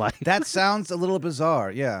in my life. That sounds a little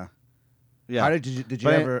bizarre. Yeah. Yeah. How did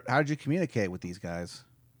you communicate with these guys?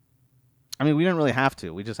 I mean, we didn't really have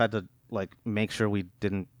to. We just had to like make sure we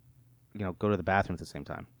didn't, go to the bathroom at the same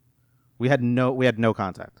time. We had no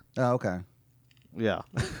contact. Oh, okay. Yeah.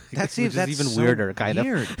 That seems Which is even weirder, kind of.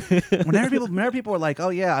 Whenever people are like, "Oh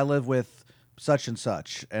yeah, I live with such and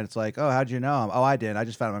such," and it's like, "Oh, how'd you know him?" "Oh, I did. I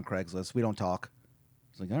just found him on Craigslist. We don't talk."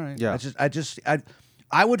 It's like, all right. Yeah.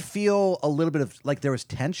 I would feel a little bit of like there was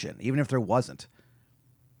tension, even if there wasn't.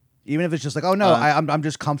 Even if it's just like, "Oh no, I'm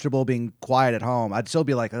just comfortable being quiet at home." I'd still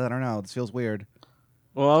be like, "I don't know. This feels weird."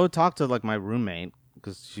 Well, I would talk to like my roommate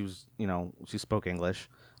because she was, she spoke English.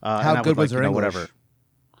 How good was her English? Whatever.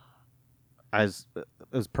 It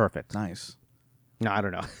was perfect. Nice. No, I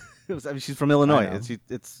don't know. She's from Illinois. I know.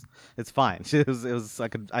 It's fine. It was I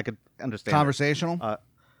could understand. Conversational.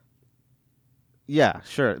 Yeah,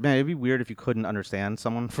 sure. Man, it'd be weird if you couldn't understand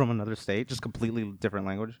someone from another state, just completely different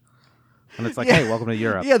language. and it's like, Yeah. hey, welcome to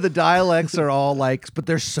Europe. Yeah, the dialects are all like, but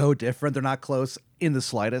they're so different. They're not close in the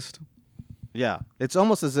slightest. Yeah, it's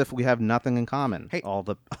almost as if we have nothing in common. Hey. All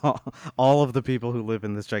of the people who live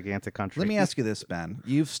in this gigantic country. Let me ask you this, Ben.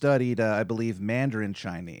 You've studied, I believe, Mandarin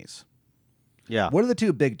Chinese. Yeah, What are the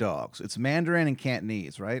two big dogs? It's Mandarin and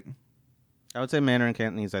Cantonese, right? I would say Mandarin and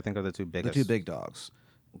Cantonese, I think, are the two biggest. The two big dogs.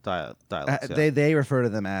 Dialects. Yeah. They refer to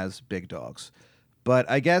them as big dogs. But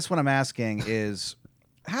I guess what I'm asking is,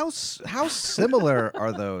 how similar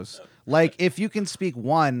are those? Like, if you can speak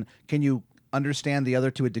one, can you understand the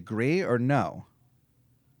other to a degree, or no?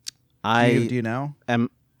 Do you know?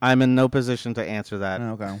 I'm in no position to answer that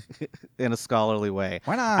Oh, okay. in a scholarly way.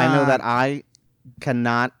 Why not? I know that I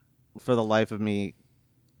cannot, for the life of me,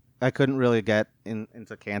 I couldn't really get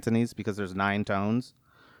into Cantonese because there's 9 tones,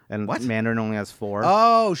 and What? Mandarin only has 4.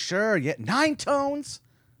 Oh, sure. Yeah, 9 tones.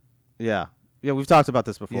 Yeah, we've talked about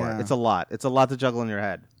this before. Yeah. It's a lot. It's a lot to juggle in your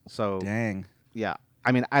head. So Dang. yeah,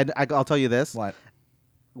 I mean, I'll tell you this. What?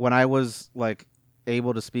 When I was like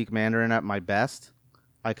able to speak Mandarin at my best,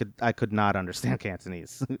 I could not understand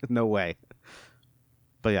Cantonese. No way.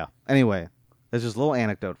 But yeah. Anyway, there's just a little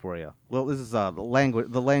anecdote for you. Well, this is the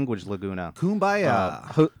language Laguna,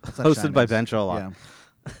 Kumbaya. That's not hosted by Chinese. Ben Cholock.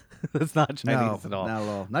 Yeah. That's not Chinese No, at all. not at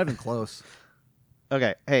all. Not even close.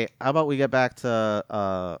 Okay, hey, how about we get back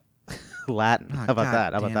to Latin? Oh, How about God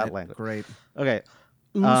that? How about damn that it. language? Great. Okay.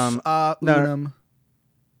 Us, no. unum.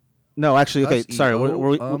 No, actually, okay. Us, Sorry,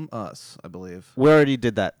 EO, us, I believe. we already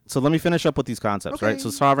did that. So let me finish up with these concepts, right? Okay. So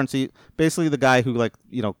sovereignty, basically the guy who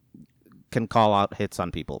can call out hits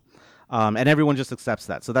on people, and everyone just accepts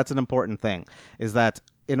that. So that's an important thing. Is that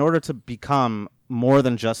in order to become more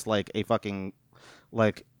than just like a fucking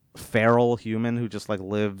like feral human who just like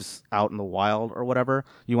lives out in the wild or whatever,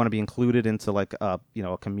 you want to be included into like a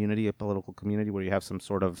community, a political community where you have some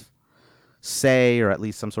sort of say or at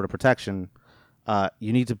least some sort of protection.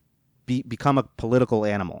 You need to become a political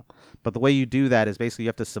animal. But the way you do that is basically you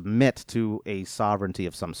have to submit to a sovereignty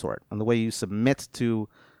of some sort. And the way you submit to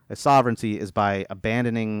a sovereignty is by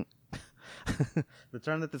abandoning the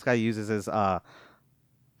term that this guy uses is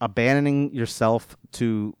abandoning yourself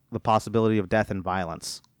to the possibility of death and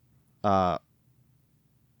violence that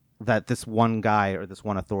this one guy or this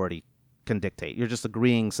one authority can dictate. You're just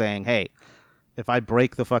agreeing, saying, hey, if I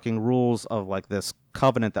break the fucking rules of like this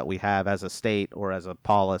covenant that we have as a state or as a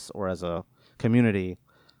polis or as a community,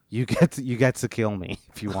 you get to kill me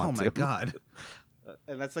if you want to. Oh my God.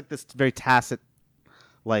 And that's like this very tacit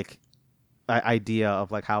like idea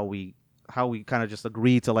of like how we kind of just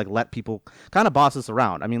agree to like let people kind of boss us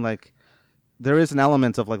around. I mean, like there is an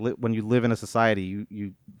element of like when you live in a society,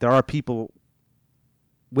 you there are people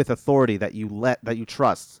with authority that you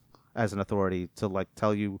trust as an authority to like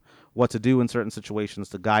tell you what to do in certain situations,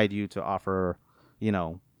 to guide you, to offer,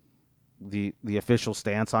 the official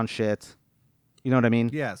stance on shit. You know what I mean?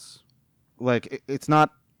 Yes. Like it's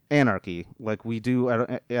not anarchy. Like we do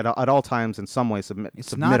at all times in some way submit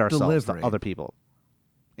not ourselves delivery. to other people.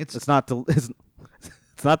 It's not it's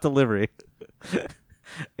not delivery.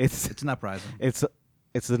 it's an uprising.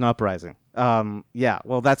 It's an uprising. Yeah.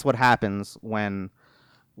 Well, that's what happens when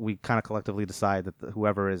we kind of collectively decide that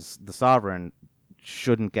whoever is the sovereign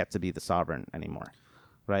shouldn't get to be the sovereign anymore,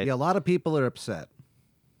 right? Yeah, a lot of people are upset.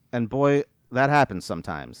 And boy, that happens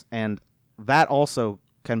sometimes. And that also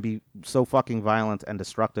can be so fucking violent and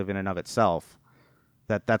destructive in and of itself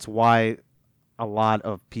that's why a lot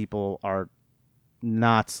of people are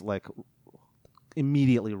not like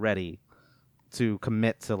immediately ready to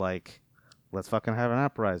commit to like, let's fucking have an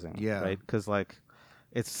uprising. Yeah. Right? Because like,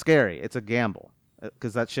 it's scary. It's a gamble.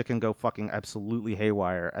 Because that shit can go fucking absolutely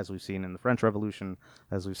haywire, as we've seen in the French Revolution,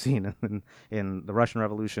 as we've seen in the Russian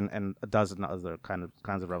Revolution, and a dozen other kinds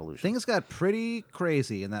of revolutions. Things got pretty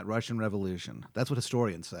crazy in that Russian Revolution. That's what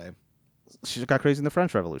historians say. Shit got crazy in the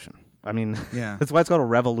French Revolution. I mean, Yeah. that's why it's called a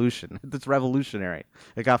revolution. It's revolutionary.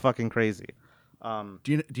 It got fucking crazy. Do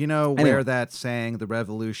you know Anyway. where that saying "the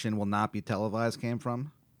revolution will not be televised" came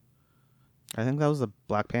from? I think that was the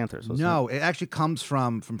Black Panthers. Wasn't No, it actually comes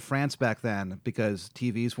from France back then because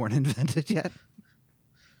TVs weren't invented yet. it?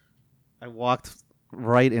 I walked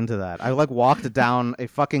right into that. I like walked down a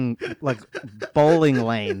fucking like bowling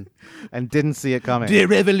lane and didn't see it coming. The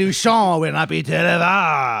revolution will not be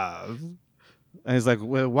televised. And he's like,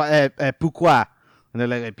 well, pourquoi? And they're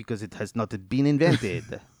like, because it has not been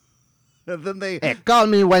invented. And then they Hey, call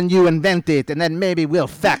me when you invent it, and then maybe we'll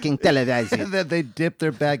fucking televise and it. then they dip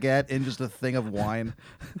their baguette in just a thing of wine,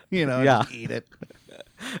 and Yeah. just eat it.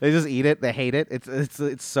 They just eat it. They hate it.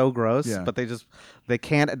 It's so gross. Yeah. But they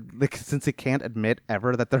can't since they can't admit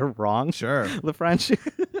ever that they're wrong. Sure. The French.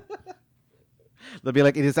 They'll be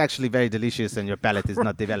like, it is actually very delicious, and your palate is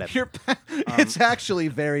not developed. It's actually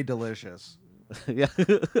very delicious. Yeah.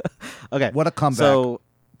 Okay. What a comeback. So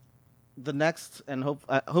the next and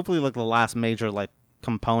hopefully like the last major like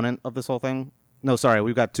component of this whole thing. No, sorry,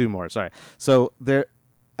 we've got two more. Sorry. So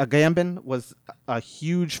Agamben was a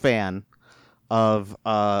huge fan of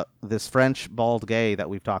this French bald gay that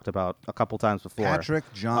we've talked about a couple times before. Patrick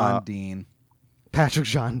John Dean. Patrick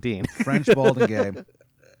John Dean. French bald and gay.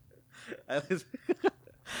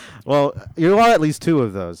 Well, you are at least two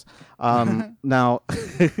of those. Now,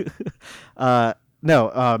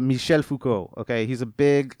 Michel Foucault. Okay, he's a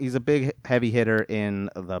big heavy hitter in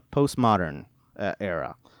the postmodern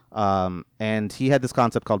era, and he had this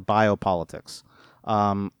concept called biopolitics,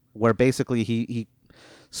 where basically he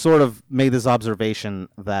sort of made this observation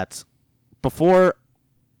that before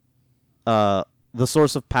the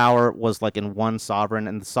source of power was like in one sovereign,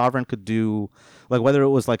 and the sovereign could do like whether it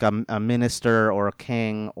was like a minister or a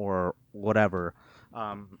king or whatever,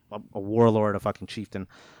 a warlord, a fucking chieftain,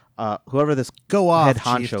 whoever this Go off, head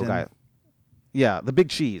honcho chieftain. guy. Yeah, the big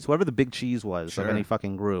cheese, whoever the big cheese was Sure. of any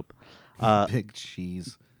fucking group. Big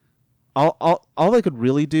cheese. All they could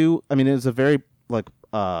really do, I mean, it was a very like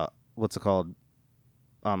what's it called,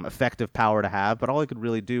 effective power to have, but all they could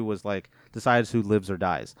really do was like decides who lives or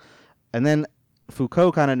dies. And then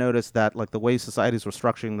Foucault kind of noticed that like the way societies were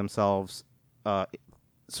structuring themselves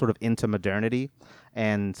sort of into modernity,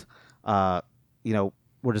 and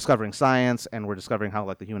we're discovering science, and we're discovering how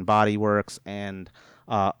like the human body works, and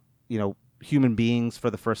human beings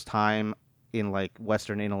for the first time in like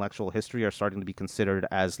Western intellectual history are starting to be considered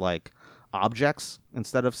as like objects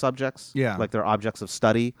instead of subjects. Yeah. Like they're objects of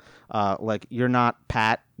study. Like you're not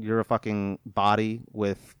Pat, you're a fucking body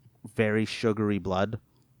with very sugary blood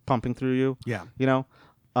pumping through you. Yeah.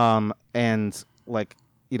 And like,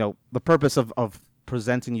 the purpose of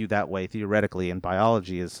presenting you that way theoretically in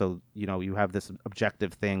biology is so, you have this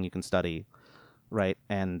objective thing you can study, right?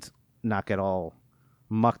 And not get all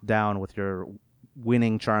mucked down with your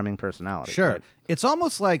winning, charming personality. Sure. Right? It's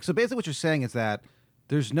almost like, so basically what you're saying is that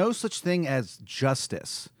there's no such thing as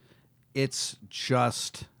justice. It's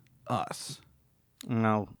just us.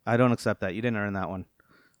 No, I don't accept that. You didn't earn that one.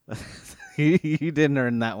 You didn't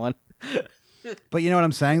earn that one. But you know what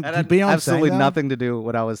I'm saying? That had But you know what I'm absolutely saying, though? nothing to do with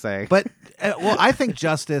what I was saying. But, well, I think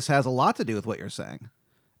justice has a lot to do with what you're saying.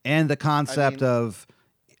 And the concept of,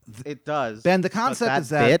 it does. Ben, the But concept is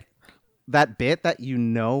that, that bit that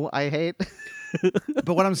I hate.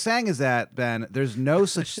 but what I'm saying is that, Ben, there's no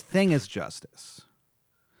such thing as justice.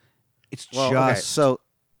 It's just so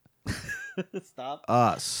stop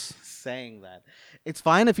us. saying that. It's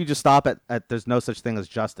fine if you just stop at there's no such thing as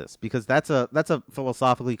justice, because that's a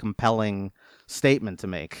philosophically compelling statement to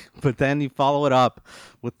make. But then you follow it up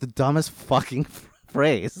with the dumbest fucking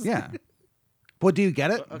phrase. Yeah. Well, do you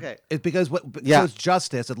get it? Okay. It's because so it's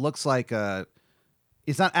justice. It looks like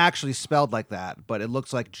it's not actually spelled like that, but it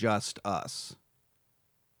looks like just us.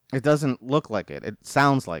 It doesn't look like it. It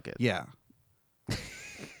sounds like it. Yeah.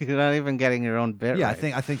 You're not even getting your own bit Yeah, right.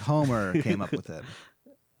 I think Homer came up with it.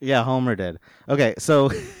 Yeah, Homer did. Okay, so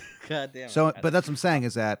God damn it. So, but that's what I'm saying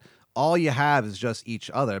is that all you have is just each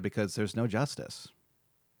other because there's no justice.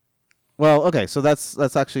 Well, okay, so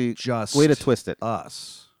that's actually Just way to twist it.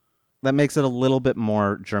 us. That makes it a little bit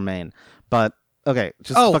more germane. But okay,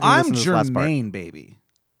 just Oh, fucking I'm listen to this last part. Jermaine, baby.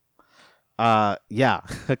 Yeah,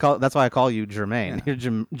 that's why I call you Jermaine. Yeah.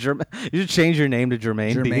 You should change your name to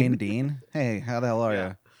Jermaine. Jermaine Dean. Hey, how the hell are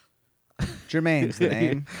you? Jermaine's the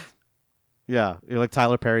name. Yeah, you're like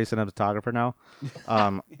Tyler Perry cinematographer now.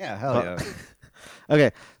 Yeah, hell yeah.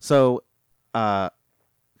 Okay, so, God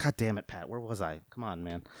damn it, Pat, where was I? Come on,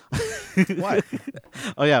 man. What?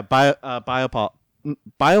 Oh yeah, biopower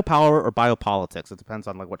or biopolitics. It depends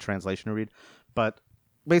on like what translation you read. But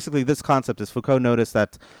basically, this concept is Foucault noticed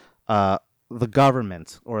that the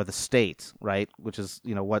government or the state, right, which is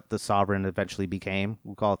what the sovereign eventually became.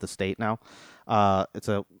 We call it the state now. It's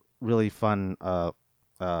a really fun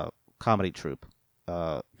comedy troupe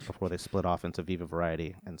before they split off into Viva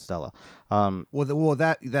Variety and Stella. And Reno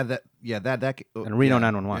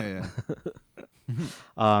 911.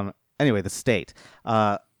 Yeah. Anyway, the state.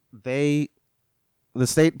 The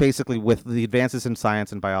state basically, with the advances in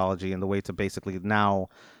science and biology and the way to basically now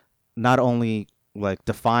not only like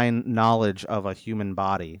define knowledge of a human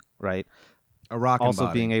body, right? A rockin' also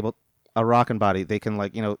body. being able a rockin' body, they can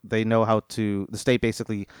they know how to. The state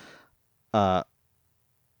basically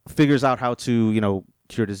figures out how to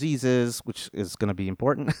cure diseases, which is going to be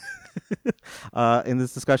important in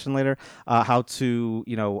this discussion later. How to,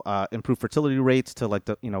 improve fertility rates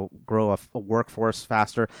to grow a workforce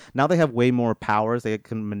faster. Now they have way more powers. They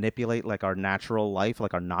can manipulate like our natural life,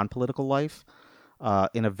 like our non-political life,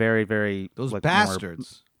 in a very, very Those more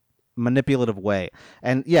bastards. manipulative way.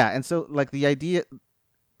 And so like the idea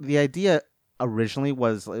originally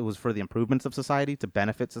was it was for the improvements of society, to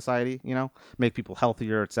benefit society, make people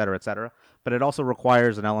healthier, et cetera, et cetera. But it also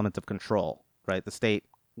requires an element of control, right? The state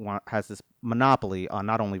has this monopoly on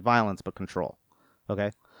not only violence but control.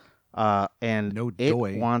 Okay, and No it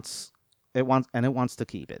doy. wants to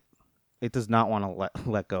keep it. It does not want to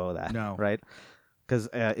let go of that. No. Right? Because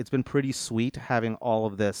it's been pretty sweet having all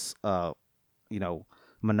of this,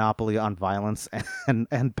 monopoly on violence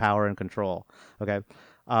and power and control. Okay.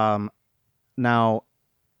 Now,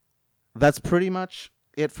 that's pretty much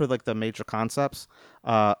it for like the major concepts.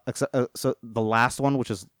 So the last one,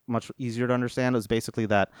 which is much easier to understand, is basically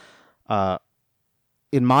that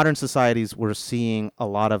in modern societies we're seeing a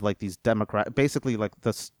lot of like these basically like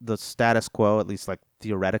the status quo, at least like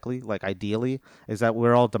theoretically, like ideally, is that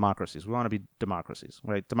we're all democracies. We want to be democracies,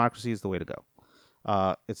 right? Democracy is the way to go.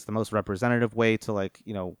 It's the most representative way to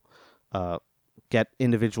get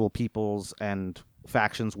individual peoples and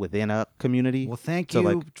factions within a community. Well, thank So,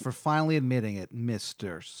 you for finally admitting it,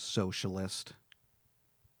 Mr. Socialist.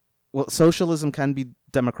 Well, socialism can be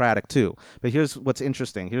democratic too. But here's what's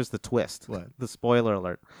interesting. Here's the twist. What? The spoiler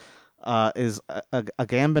alert is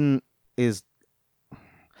Agamben is.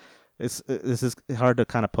 This is hard to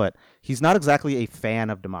kind of put. He's not exactly a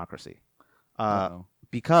fan of democracy,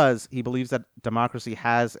 because he believes that democracy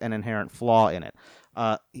has an inherent flaw in it.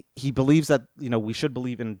 He believes that we should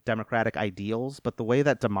believe in democratic ideals, but the way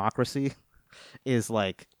that democracy is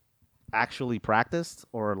like actually practiced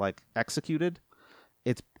or like executed,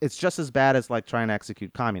 it's just as bad as like trying to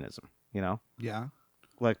execute communism. Yeah.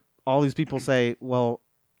 Like all these people say, well,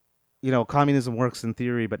 communism works in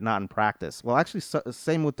theory but not in practice. Well, actually,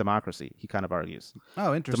 same with democracy. He kind of argues.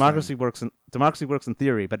 Oh, interesting. Democracy works in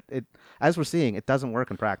theory, but as we're seeing, it doesn't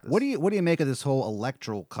work in practice. What do you make of this whole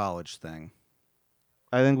electoral college thing?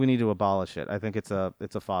 I think we need to abolish it. I think it's a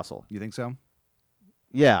fossil. You think so?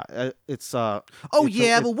 Yeah, it's. Oh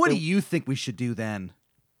but what do you think we should do then?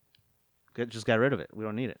 Just get rid of it. We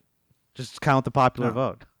don't need it. Just count the popular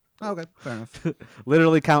vote. Okay, fair enough.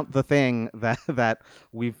 Literally count the thing that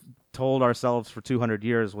we've told ourselves for 200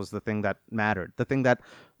 years was the thing that mattered, the thing that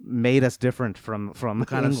made us different from kind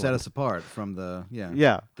England. of set us apart from the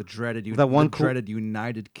the dreaded dreaded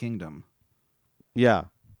United Kingdom. Yeah,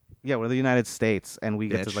 we're the United States, and we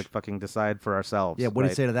get to like fucking decide for ourselves. Yeah, what do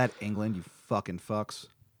you say to that, England? You fucking fucks.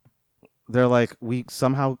 They're like, we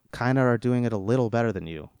somehow kind of are doing it a little better than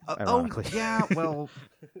you. Ironically. Yeah, well.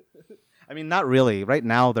 I mean, not really. Right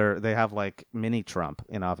now, they have like mini Trump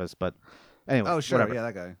in office, but anyway. Oh, sure. Whatever. Yeah,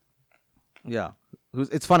 that guy. Yeah.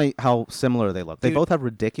 It's funny how similar they look. They both have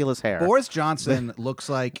ridiculous hair. Boris Johnson looks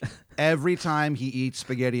like every time he eats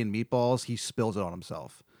spaghetti and meatballs, he spills it on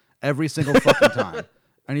himself. Every single fucking time.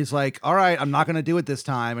 And he's like, all right, I'm not going to do it this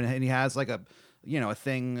time. And he has like a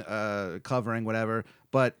thing covering whatever.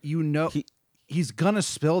 But he's going to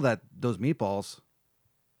spill those meatballs.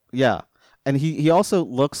 Yeah. And he also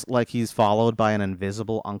looks like he's followed by an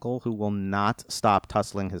invisible uncle who will not stop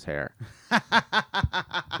tussling his hair.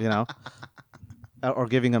 Or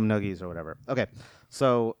giving him noogies or whatever. Okay.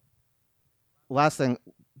 So last thing,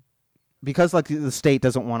 because like the state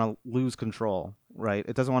doesn't want to lose control, right?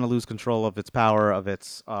 It doesn't want to lose control of its power, of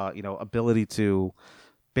its ability to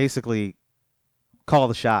basically call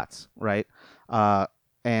the shots, right?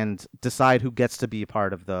 And decide who gets to be a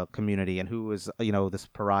part of the community and who is, this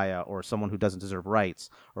pariah or someone who doesn't deserve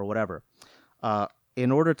rights or whatever.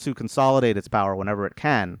 In order to consolidate its power whenever it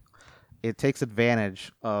can, it takes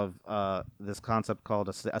advantage of this concept called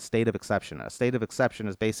a state of exception. A state of exception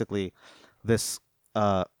is basically this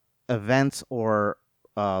event or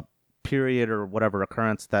period or whatever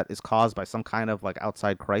occurrence that is caused by some kind of like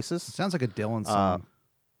outside crisis. It sounds like a Dylan song.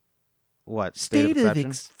 What? State of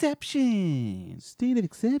exception. State of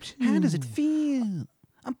exception. How does it feel?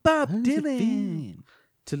 I'm Bob Dylan.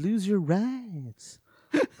 To lose your rights.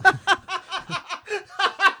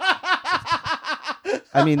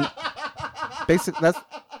 I mean, that's.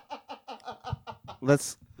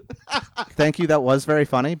 Thank you. That was very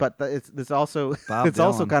funny, but it's also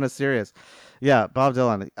also kind of serious. Yeah, Bob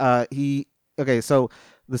Dylan. So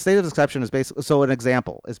the state of exception is basically an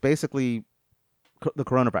example is basically the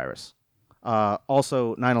coronavirus.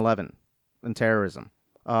 Also 9/11 and terrorism.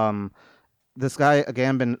 this guy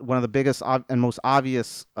Agamben, one of the biggest and most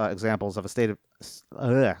obvious examples of a state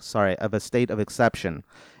of exception,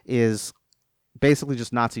 is basically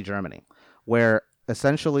just Nazi Germany, where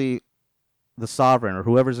essentially the sovereign or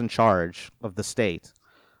whoever's in charge of the state,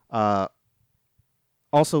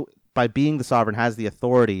 also by being the sovereign, has the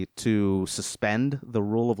authority to suspend the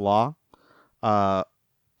rule of law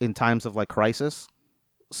in times of like crisis.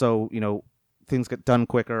 So things get done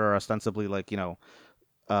quicker, or ostensibly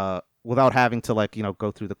without having to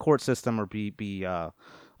go through the court system or be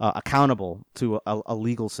accountable to a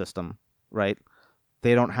legal system, right?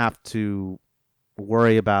 They don't have to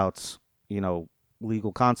worry about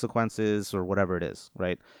legal consequences or whatever it is,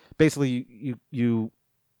 right? Basically, you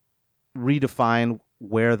redefine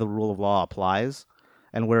where the rule of law applies,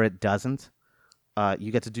 and where it doesn't,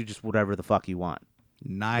 you get to do just whatever the fuck you want.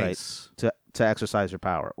 Nice. Right? To exercise your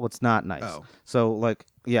power. Well, it's not nice. Oh. So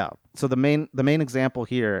So the main example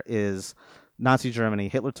here is Nazi Germany.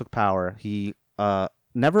 Hitler took power. He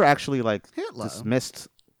never actually dismissed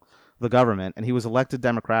the government, and he was elected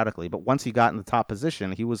democratically. But once he got in the top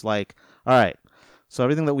position, he was like, all right, so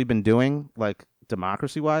everything that we've been doing, like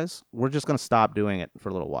democracy-wise, we're just going to stop doing it for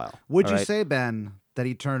a little while. Would you say, Ben, that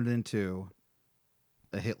he turned into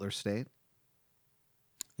a Hitler state?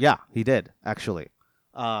 Yeah, he did, actually.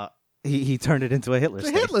 He turned it into a Hitler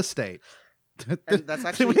state. A Hitler state. That's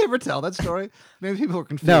actually... Did we ever tell that story? Maybe people were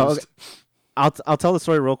confused. No, okay. I'll tell the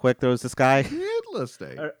story real quick. There was this guy... Hitler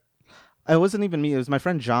state. It wasn't even me. It was my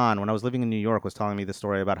friend John, when I was living in New York, was telling me the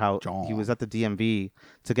story about how he was at the DMV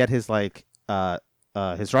to get his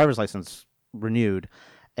his driver's license renewed,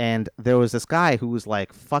 and there was this guy who was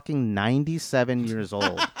like fucking 97 years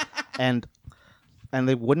old, and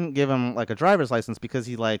they wouldn't give him like a driver's license because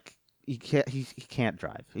he can't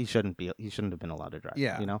drive. He shouldn't have been allowed to drive.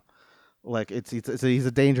 Yeah. Like he's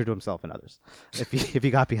a danger to himself and others if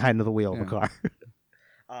he got behind the wheel of a car.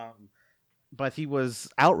 But he was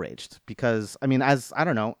outraged because, I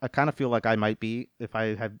don't know, I kind of feel like I might be if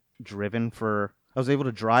I had I was able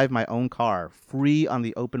to drive my own car free on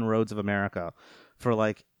the open roads of America for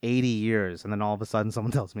like 80 years, and then all of a sudden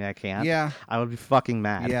someone tells me I can't. Yeah. I would be fucking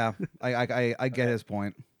mad. Yeah, I get his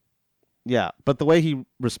point. Yeah, but the way he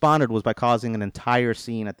responded was by causing an entire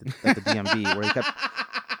scene at the DMV where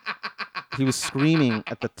he was screaming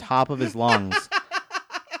at the top of his lungs.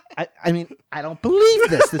 I don't believe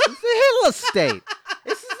this. This is the Hitler state.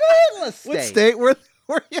 This is the Hitler state. What state were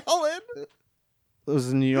y'all in? It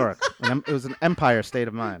was in New York. It was an empire state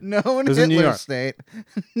of mind. No, in Hitler New York state.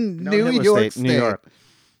 New York state. New York.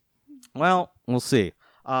 Well, we'll see.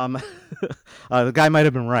 The guy might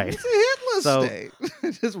have been right. It's a Hitler state.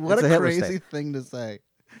 Just what a crazy thing to say.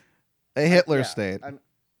 A Hitler state.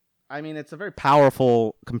 It's a very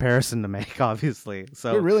powerful comparison to make, obviously.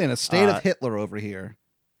 So we're really in a state of Hitler over here.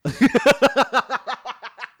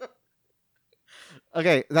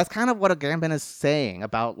 Okay, that's kind of what Agamben is saying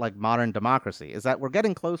about like modern democracy, is that we're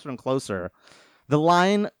getting closer and closer. The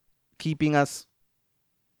line keeping us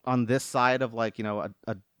on this side of a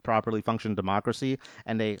properly functioning democracy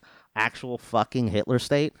and a actual fucking Hitler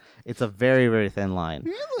state, it's a very, very thin line.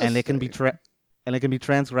 And it can be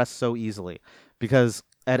transgressed so easily, because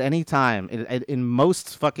at any time in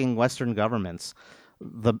most fucking Western governments,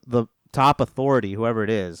 the top authority, whoever it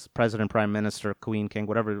is, president, prime minister, queen, king,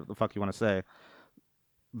 whatever the fuck you want to say,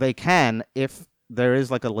 they can, if there is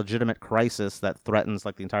like a legitimate crisis that threatens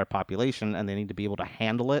like the entire population and they need to be able to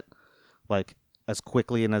handle it like as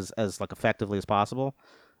quickly and as like effectively as possible,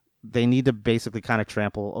 they need to basically kind of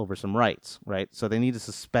trample over some rights, right? So they need to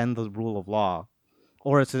suspend the rule of law,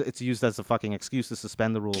 or it's used as a fucking excuse to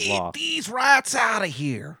suspend the rule of law. Get these rights out of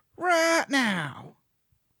here right now.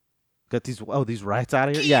 Get these rights out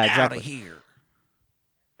of here? Get yeah, exactly. Out of here.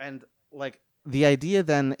 And like the idea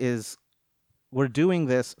then is we're doing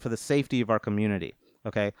this for the safety of our community,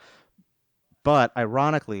 okay? But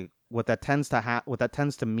ironically, what that tends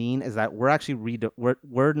to mean is that we're actually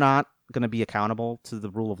we're not going to be accountable to the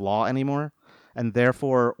rule of law anymore, and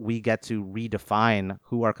therefore we get to redefine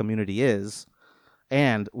who our community is,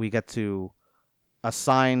 and we get to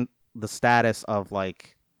assign the status of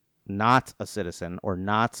like not a citizen or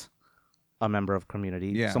not a member of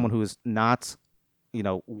community, someone who is not,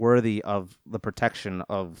 worthy of the protection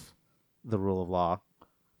of the rule of law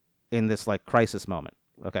in this like crisis moment.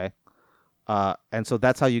 Okay. And so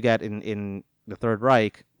that's how you get in the Third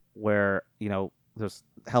Reich, where, there's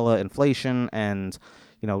hella inflation and,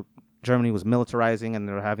 Germany was militarizing and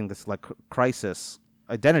they're having this like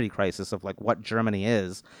identity crisis of like what Germany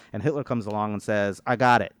is. And Hitler comes along and says, I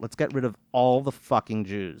got it. Let's get rid of all the fucking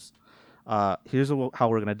Jews. Here's how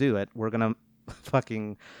we're going to do it. We're going to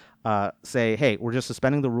fucking say, hey, we're just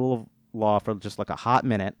suspending the rule law for just like a hot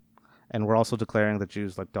minute, and we're also declaring that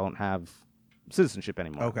Jews like don't have citizenship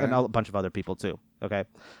anymore, Okay. and a bunch of other people too. Okay,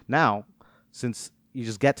 now since you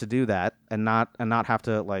just get to do that and not have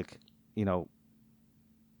to like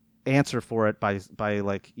answer for it by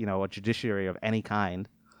like a judiciary of any kind,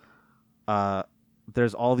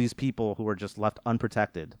 there's all these people who are just left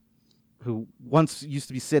unprotected, who once used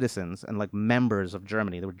to be citizens and like members of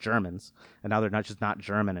Germany. They were Germans, and now they're not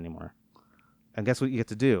German anymore. And guess what you get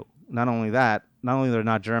to do? Not only they're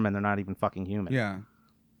not German, they're not even fucking human. Yeah.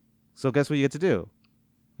 So guess what you get to do?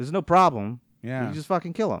 There's no problem. Yeah. You just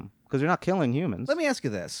fucking kill them because you're not killing humans. Let me ask you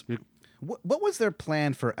this: what was their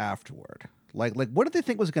plan for afterward? Like what did they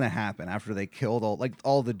think was going to happen after they killed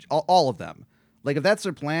all of them? Like, if that's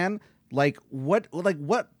their plan,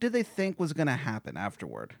 what did they think was going to happen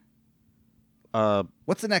afterward?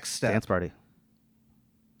 What's the next step? Dance party.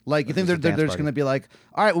 Like, you think they're just going to be like,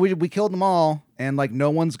 all right, we killed them all, and like no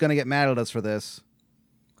one's going to get mad at us for this?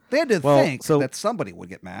 They had to think that somebody would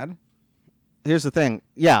get mad. Here's the thing,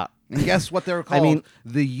 yeah. And guess what they were called? I mean,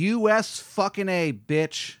 the U.S. fucking A,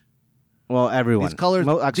 bitch. Well, everyone. These colors,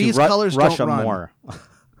 actually, colors Russia don't run. more.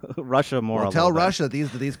 Russia more. Well, tell Russia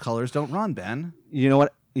these colors don't run, Ben. You know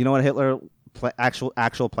what Hitler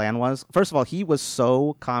actual plan was? First of all, he was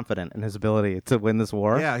so confident in his ability to win this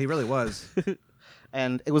war. Yeah, he really was.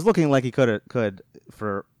 And it was looking like he could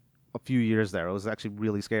for a few years there. It was actually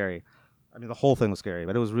really scary. I mean, the whole thing was scary,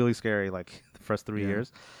 but it was really scary, like the first 3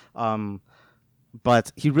 years.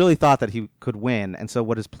 But he really thought that he could win, and so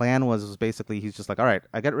what his plan was basically he's just like, all right,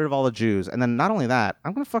 I get rid of all the Jews, and then not only that,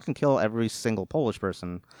 I'm gonna fucking kill every single Polish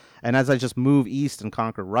person, and as I just move east and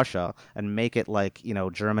conquer Russia and make it like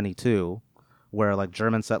Germany too, where like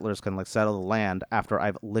German settlers can like settle the land after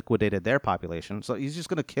I've liquidated their population. So he's just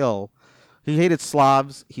gonna kill. He hated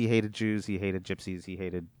Slavs, he hated Jews, he hated Gypsies, he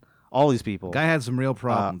hated all these people. Guy had some real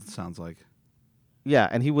problems. It sounds like. Yeah,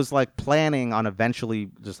 and he was like planning on eventually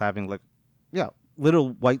just having like, little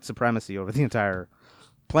white supremacy over the entire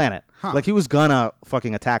planet. Huh. Like he was gonna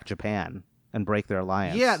fucking attack Japan and break their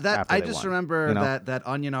alliance. Yeah, I just won, remember that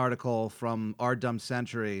Onion article from Our Dumb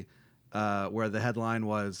Century, where the headline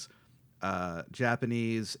was,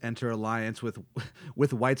 "Japanese enter alliance with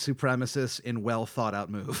white supremacists in well thought out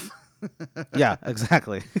move." Yeah,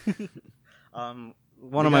 exactly.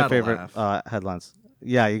 One of my favorite headlines.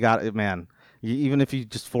 Yeah, you got it, man. Even if you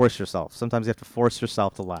just force yourself, sometimes you have to force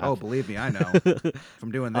yourself to laugh. Oh, believe me, I know.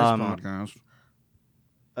 From doing this podcast.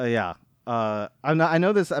 Yeah. I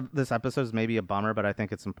know this episode is maybe a bummer, but I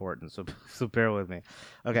think it's important. So bear with me.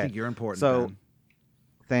 Okay. I think you're important. So, Ben.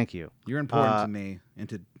 thank you. You're important to me and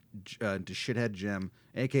to Shithead Jim,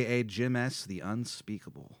 aka Jim S. the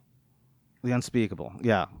Unspeakable. The Unspeakable.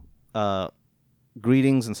 Yeah.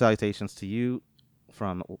 Greetings and salutations to you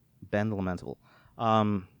from Ben the Lamentable.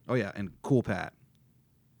 Oh yeah, and Cool Pat.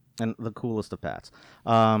 And the coolest of Pats.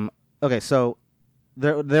 Okay, so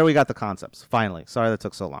there we got the concepts, finally. Sorry that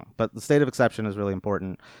took so long. But the state of exception is really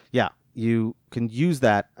important. Yeah, you can use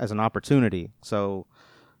that as an opportunity. So,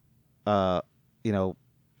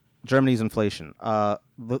 Germany's inflation. The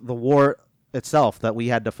war itself that we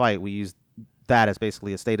had to fight, we used that as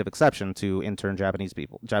basically a state of exception to intern Japanese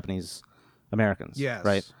Americans. Yes.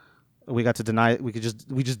 Right? We got to deny, we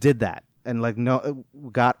just did that. And like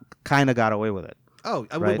got away with it. Oh,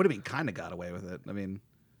 right? What do you mean? Kind of got away with it. I mean,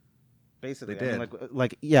 basically, they did. I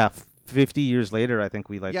mean, 50 years later, I think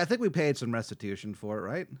we I think we paid some restitution for it,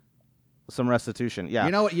 right? Some restitution. Yeah.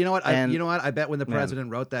 You know what? And, I bet when the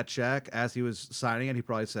president wrote that check as he was signing it, he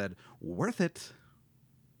probably said, "Worth it."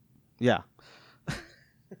 Yeah.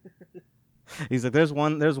 He's like, there's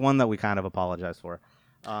one that we kind of apologize for.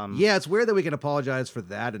 Yeah, it's weird that we can apologize for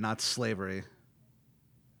that and not slavery.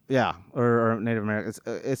 Yeah, or Native Americans.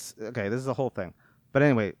 It's okay. This is the whole thing. But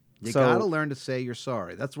anyway, you gotta learn to say you're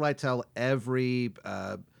sorry. That's what I tell every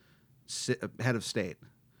head of state.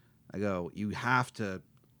 I go, you have to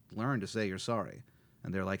learn to say you're sorry.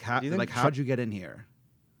 And they're like, how'd you get in here?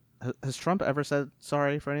 Has Trump ever said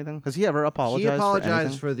sorry for anything? Has he ever apologized? He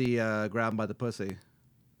apologized for the grab him by the pussy,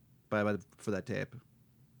 for that tape.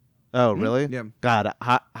 Oh, really? Yeah. God,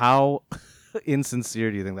 how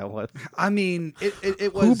insincere do you think that was? I mean,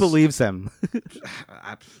 it was. Who believes him?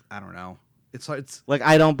 I don't know. It's hard. Like,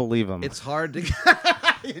 I don't believe him. It's hard to.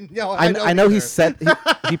 I know he said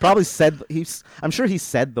he probably said I'm sure he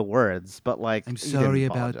said the words, but like, I'm sorry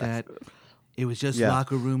about that. It was just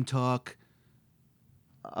locker room talk.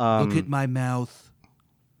 Look at my mouth.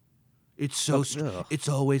 It's so it's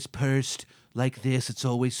always pursed like this. It's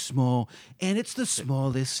always small, and it's the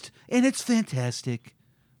smallest, and it's fantastic.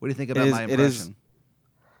 What do you think about my impression?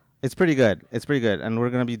 It's pretty good. It's pretty good, and we're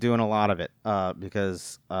going to be doing a lot of it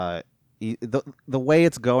because the way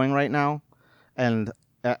it's going right now, and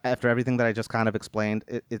after everything that I just kind of explained,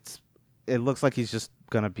 it looks like he's just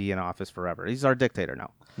gonna be in office forever. He's our dictator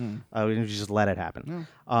now. We just let it happen.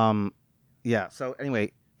 Yeah. So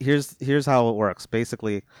anyway, here's how it works.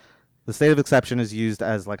 Basically, the state of exception is used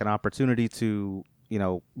as like an opportunity to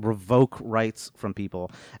revoke rights from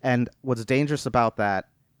people. And what's dangerous about that,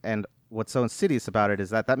 and what's so insidious about it,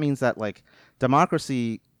 is that means that like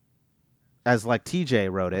democracy, as like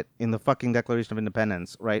TJ wrote it in the fucking Declaration of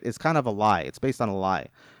Independence, right, is kind of a lie. It's based on a lie,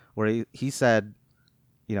 where he said,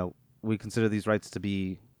 we consider these rights to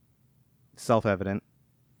be self-evident.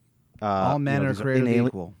 All men are created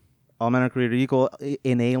equal. All men are created equal,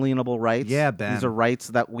 inalienable rights. Yeah, Ben. These are rights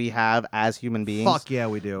that we have as human beings. Fuck yeah,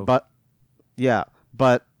 we do.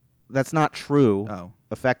 But that's not true.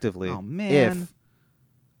 Effectively. Oh man.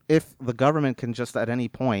 If the government can just at any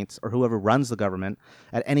point, or whoever runs the government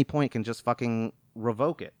at any point can just fucking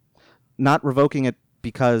revoke it, not revoking it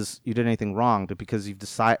because you did anything wrong, but because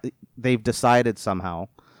they've decided somehow,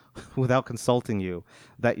 without consulting you,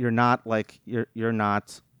 that you're not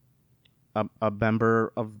a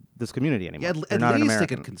member of this community anymore. Yeah, at least they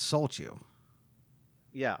can consult you.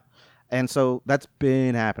 Yeah, and so that's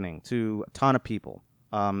been happening to a ton of people,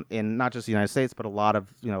 in not just the United States, but a lot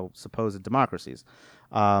of supposed democracies,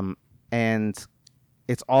 and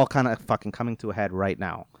it's all kind of fucking coming to a head right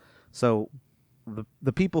now. So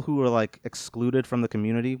the people who are like excluded from the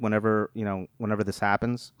community whenever this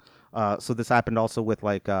happens. So this happened also with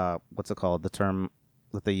like what's it called? The term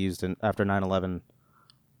that they used after 9/11.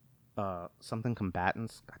 Something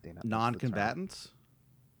combatants. God damn it. Non-combatants?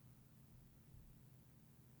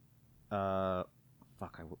 Fuck.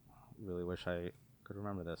 Really wish I could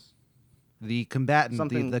remember this. The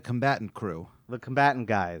combatant, the combatant crew. The combatant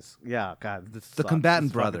guys. Yeah. God. The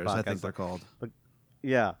combatant brothers, I think they're called.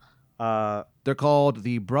 Yeah. They're called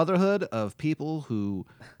the Brotherhood of People Who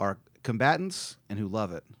Are Combatants and Who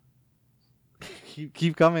Love It.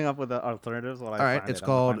 Keep coming up with the alternatives. All right, it's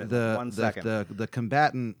called the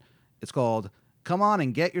combatant. It's called "Come On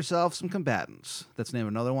and Get Yourself Some Combatants." That's the name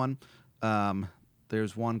of another one.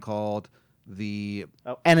 There's one called the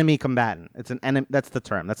enemy combatant. It's an enemy. That's the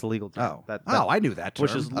term. That's a legal term. I knew that term.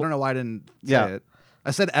 I don't know why I didn't say it.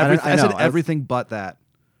 I said everything. I said everything but that.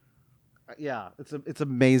 Yeah, it's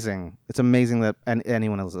amazing. It's amazing that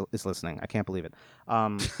anyone else is listening. I can't believe it.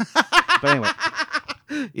 But anyway.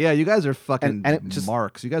 Yeah, you guys are fucking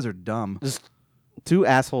marks. You guys are dumb. Just two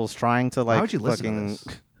assholes trying to like Why would you listen to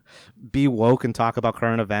this? Be woke and talk about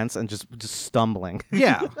current events and just stumbling.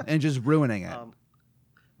 Yeah, and just ruining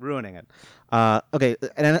it. Okay,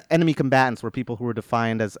 enemy combatants were people who were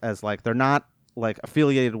defined as like they're not like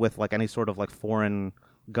affiliated with like any sort of like foreign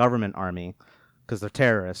government army because they're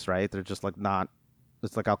terrorists, right? They're just like not.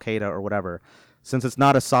 It's like Al Qaeda or whatever. Since it's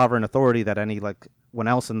not a sovereign authority that anyone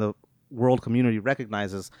else in the world community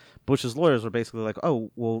recognizes, Bush's lawyers were basically like,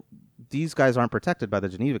 oh, well, these guys aren't protected by the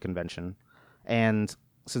Geneva Convention, and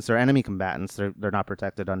since they're enemy combatants, they're not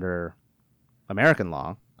protected under American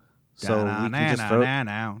law. So we can just throw.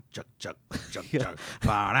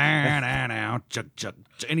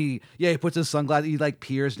 And he puts his sunglasses. He like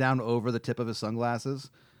peers down over the tip of his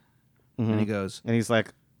sunglasses, and he goes, and he's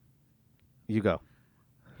like, "You go.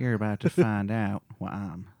 You're about to find out why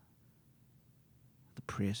I'm the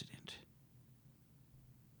president."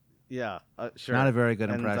 Yeah, sure. Not a very good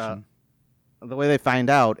impression. The way they find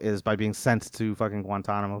out is by being sent to fucking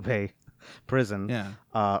Guantanamo Bay prison.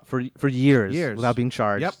 Yeah. For years without being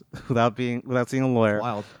charged. Without seeing a lawyer.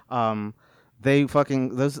 Wild. They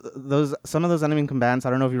fucking those some of those enemy combatants. I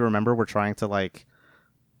don't know if you remember, were trying to like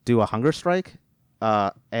do a hunger strike,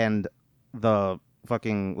 and the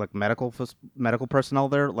fucking like medical personnel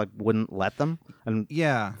there like wouldn't let them and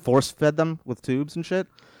force fed them with tubes and shit.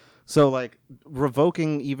 So like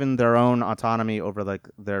revoking even their own autonomy over like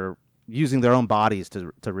their using their own bodies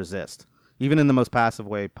to resist, even in the most passive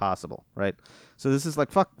way possible, right? So this is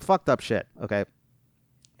like fucked up shit, okay?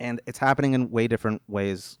 And it's happening in way different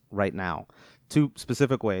ways right now. Two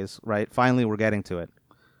specific ways, right? Finally, we're getting to it.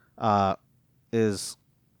 Is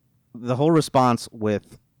the whole response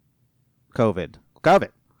with COVID,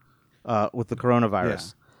 with the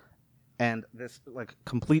coronavirus, and this like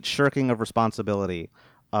complete shirking of responsibility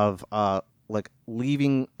of like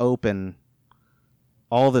leaving open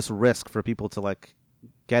all this risk for people to like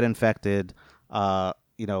get infected,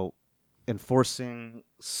 enforcing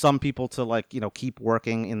some people to like, keep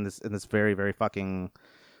working in this very, very fucking,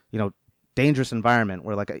 dangerous environment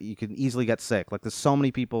where like you can easily get sick. Like there's so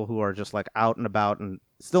many people who are just like out and about and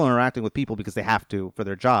still interacting with people because they have to for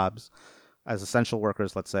their jobs as essential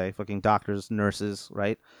workers, let's say, fucking doctors, nurses,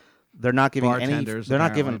 right? They're not giving bartenders, they're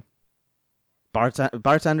not giving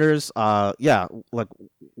bartenders, like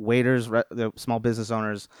waiters, the small business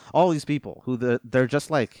owners, all these people who they're just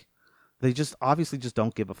like, they just obviously just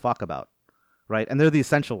don't give a fuck about, right? And they're the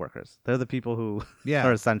essential workers. They're the people who Yeah.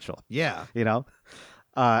 are essential, Yeah. you know?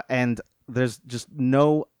 And there's just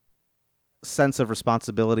no sense of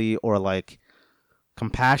responsibility or like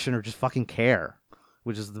compassion or just fucking care,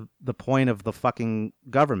 which is the point of the fucking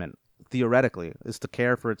government, theoretically, is to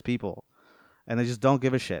care for its people. And they just don't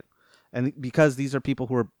give a shit. And because these are people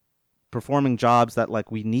who are performing jobs that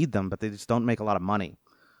like we need them, but they just don't make a lot of money.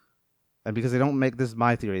 And because they don't make, this is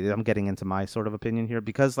my theory, I'm getting into my sort of opinion here,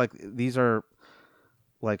 because like these are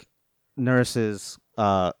like nurses,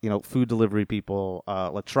 food delivery people,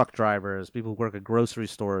 like truck drivers, people who work at grocery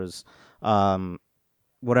stores,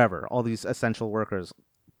 whatever, all these essential workers,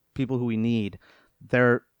 people who we need,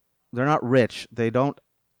 they're not rich. They're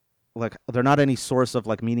not any source of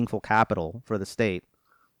like meaningful capital for the state,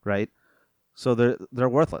 right? So they're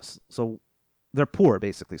worthless. So they're poor,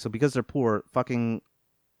 basically. So because they're poor, fucking,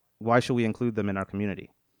 why should we include them in our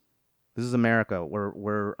community? This is America.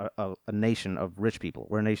 We're a nation of rich people.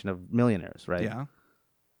 We're a nation of millionaires, right? Yeah.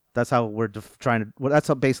 That's how we're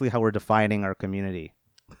basically how we're defining our community,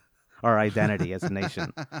 our identity as a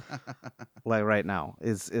nation. Like right now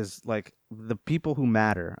is like the people who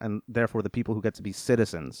matter, and therefore the people who get to be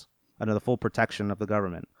citizens under the full protection of the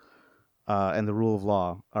government and the rule of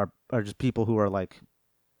law are just people who are like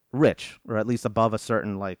rich, or at least above a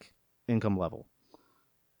certain like income level.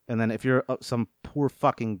 And then if you're some poor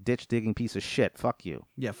fucking ditch digging piece of shit, fuck you.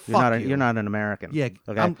 Yeah, fuck you. You're not an American. Yeah,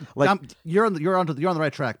 okay. You're on the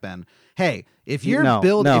right track, Ben. Hey, if you're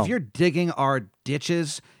if you're digging our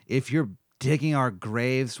ditches, if you're digging our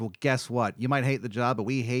graves, well, guess what? You might hate the job, but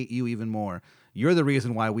we hate you even more. You're the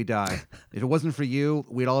reason why we die. If it wasn't for you,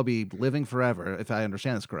 we'd all be living forever. If I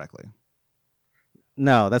understand this correctly.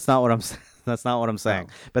 No, that's not what I'm saying. That's not what I'm saying.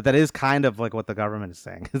 Oh. But that is kind of like what the government is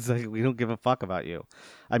saying. It's like, we don't give a fuck about you.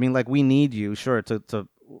 I mean, like, we need you, sure,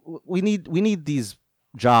 we need these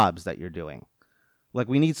jobs that you're doing. Like,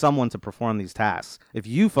 we need someone to perform these tasks. If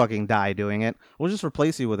you fucking die doing it, we'll just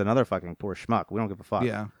replace you with another fucking poor schmuck. We don't give a fuck.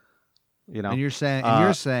 Yeah. You know? And you're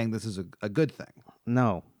saying this is a good thing.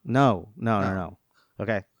 No.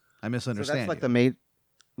 Okay. I misunderstand. So that's like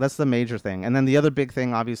that's the major thing. And then the other big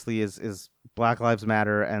thing, obviously, is Black Lives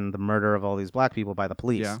Matter and the murder of all these black people by the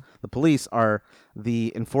police. Yeah. The police are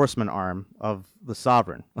the enforcement arm of the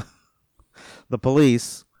sovereign. The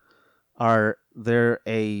police they're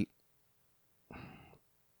a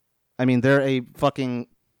fucking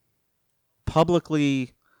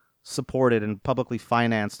publicly supported and publicly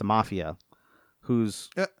financed mafia whose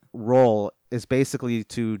role is basically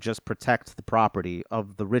to just protect the property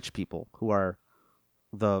of the rich people who are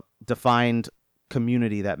the defined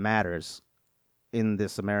community that matters in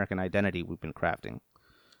this American identity we've been crafting.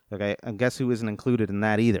 Okay, and guess who isn't included in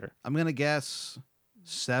that either? I'm gonna guess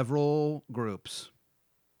several groups.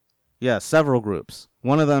 Yeah, several groups.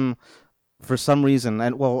 One of them, for some reason,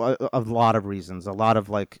 and well, a lot of reasons, a lot of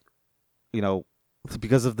like,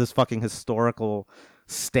 because of this fucking historical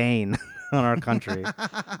stain on our country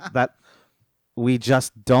that we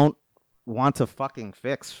just don't want to fucking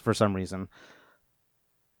fix for some reason.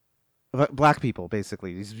 Black people,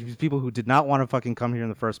 basically, these people who did not want to fucking come here in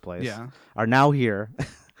the first place, are now here,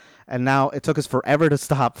 and now it took us forever to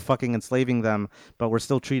stop fucking enslaving them, but we're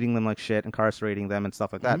still treating them like shit, incarcerating them and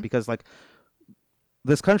stuff like that, because like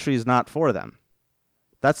this country is not for them.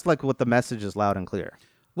 That's like what the message is loud and clear.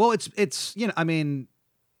 Well, it's it's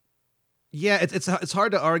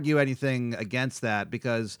hard to argue anything against that,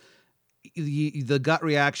 because the gut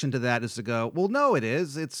reaction to that is to go, well, no, it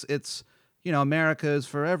is. It's America is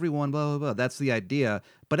for everyone, blah, blah, blah. That's the idea.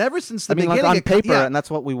 But ever since the beginning... like on paper, and that's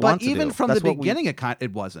what we want to do. But even from the beginning,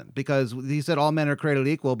 it wasn't. Because he said all men are created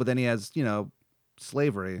equal, but then he has,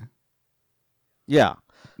 slavery. Yeah.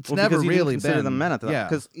 It's never really been... them men at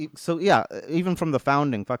that. Even from the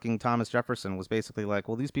founding, fucking Thomas Jefferson was basically like,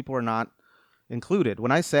 well, these people are not included.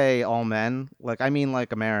 When I say all men, like, I mean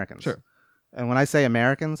like Americans. Sure. And when I say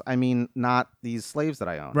Americans, I mean not these slaves that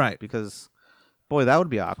I own. Right. Because... boy, that would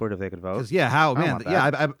be awkward if they could vote. Yeah, how, man?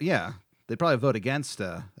 Yeah, they'd probably vote against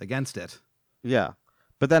it. Yeah,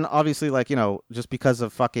 but then obviously, like, just because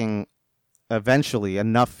of fucking, eventually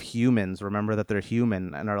enough humans remember that they're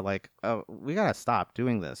human and are like, oh, we gotta stop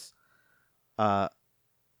doing this.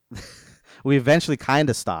 We eventually kind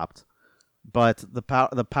of stopped, but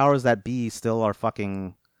the powers that be still are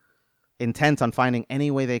fucking intent on finding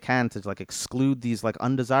any way they can to like exclude these like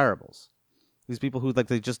undesirables. These people who like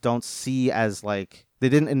they just don't see as like they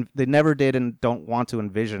never did and don't want to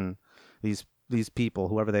envision these people,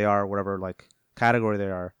 whoever they are, whatever like category they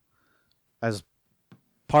are, as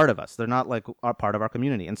part of us. They're not like a part of our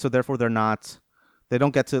community, and so therefore they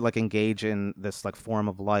don't get to like engage in this like form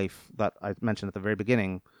of life that I mentioned at the very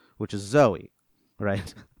beginning, which is Zoe,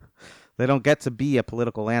 right? They don't get to be a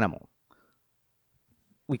political animal.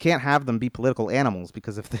 We can't have them be political animals,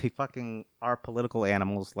 because if they fucking are political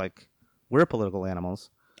animals, like we're political animals,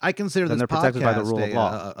 I consider then this they're protected by the podcast rule of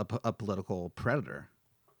law. a political predator.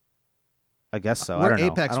 I guess so. I We're don't know.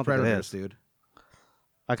 apex I don't think it predators, is. dude.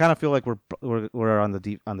 I kind of feel like we're on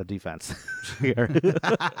the defense here.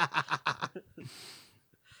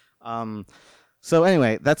 So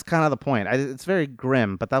anyway, that's kind of the point. It's very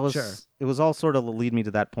grim, but that was Sure. It was all sort of to lead me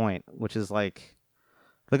to that point, which is like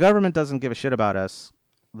the government doesn't give a shit about us.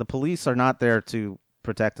 The police are not there to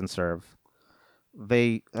protect and serve.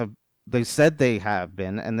 They said they have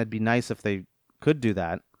been, and it'd be nice if they could do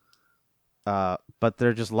that. But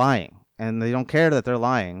they're just lying, and they don't care that they're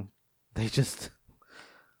lying. They just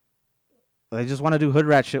want to do hood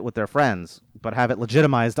rat shit with their friends, but have it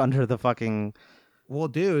legitimized under the fucking Well,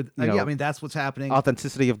 dude, You know, yeah, I mean that's what's happening.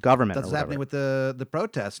 authenticity of government. That's or what's happening whatever. with the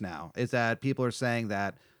protests now. Is that people are saying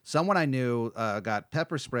that someone I knew got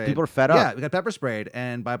pepper sprayed. People are fed Yeah, up. we got pepper sprayed,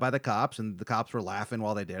 and by the cops, and the cops were laughing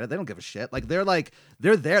while they did it. They don't give a shit. Like they're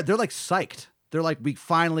there. They're like psyched. They're like, we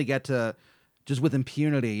finally get to just with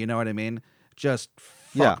impunity. You know what I mean? Just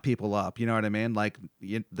fuck people up. You know what I mean? Like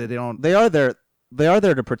they don't. They are there. They are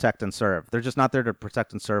there to protect and serve. They're just not there to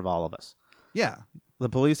protect and serve all of us. Yeah, The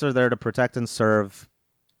police are there to protect and serve,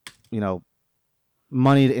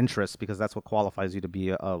 moneyed interests, because that's what qualifies you to be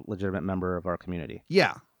a legitimate member of our community.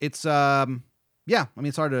 yeah. It's yeah. I mean,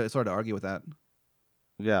 it's hard to argue with that.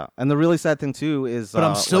 Yeah, and the really sad thing too is, But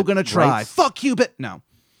I'm still like, gonna try. rights- Fuck you, but no.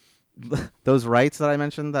 those rights that I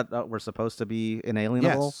mentioned that were supposed to be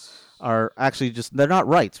inalienable Yes. are actually they're not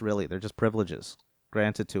rights really. They're just privileges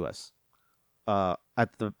granted to us at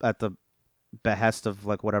the behest of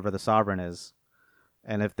like whatever the sovereign is.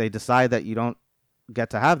 And if they decide that you don't get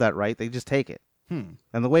to have that right, they just take it. And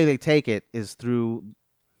the way they take it is through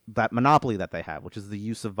that monopoly that they have, which is the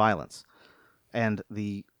use of violence. And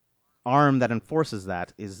the arm that enforces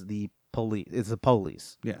that is the police. It's the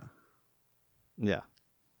police. Yeah. Yeah.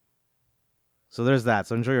 So there's that.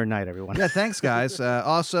 So enjoy your night, everyone. Yeah, thanks, guys.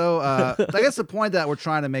 Also, I guess the point that we're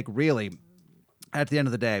trying to make really at the end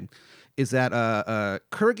of the day is that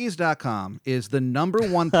Kyrgyz.com is the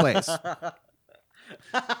 #1 place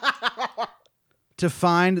to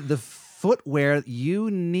find the footwear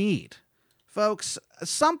you need. Folks,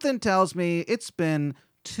 something tells me it's been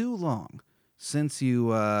too long since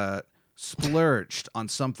you splurged on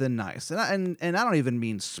something nice. And I don't even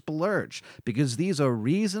mean splurge, because these are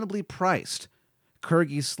reasonably priced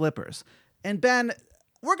Kyrgyz slippers. And Ben,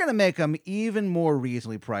 we're going to make them even more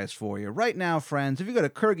reasonably priced for you. Right now, friends, if you go to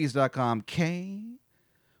Kyrgyz.com,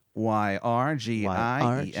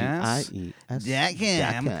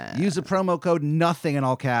 KYRGIES.com, use the promo code NOTHING in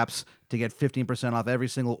all caps to get 15% off every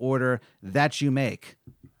single order that you make.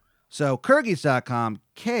 So Kyrgyz.com,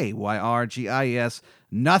 KYRGIES,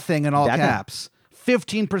 nothing in all caps,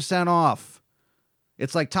 15% off.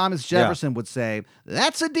 It's like Thomas Jefferson would say,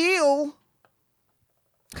 that's a deal.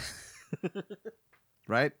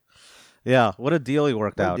 Right? Yeah, what a deal he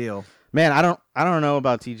worked What out. a deal. Man, I don't know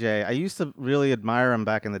about TJ. I used to really admire him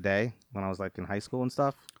back in the day when I was like in high school and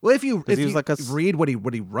stuff. Well, if you he was like read what he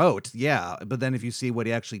wrote, yeah, but then if you see what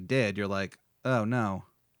he actually did, you're like, oh no.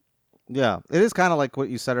 Yeah, it is kind of like what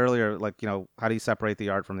you said earlier. Like, how do you separate the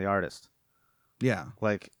art from the artist? Yeah.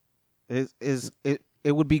 Like, it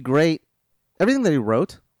would be great. Everything that he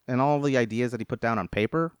wrote and all the ideas that he put down on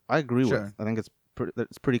paper, I agree with. I think it's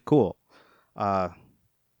pretty cool.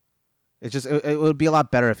 It's just it would be a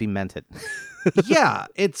lot better if he meant it. Yeah,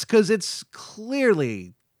 it's because it's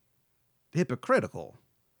clearly hypocritical.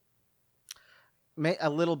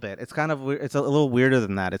 A little bit. It's kind of it's a little weirder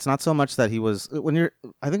than that. It's not so much that he was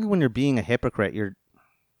I think when you're being a hypocrite, you're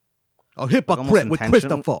a hypocrite with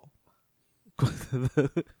Christopher.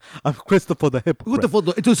 I'm Christopher the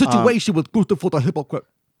hypocrite. It's a situation with Christopher the hypocrite.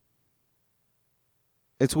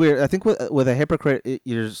 It's weird. I think with a hypocrite,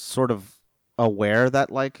 you're sort of aware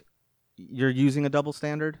that like you're using a double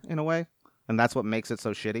standard in a way, and that's what makes it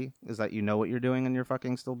so shitty. Is that you know what you're doing and you're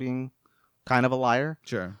fucking still being kind of a liar.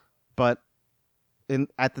 Sure. But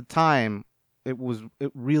at the time, it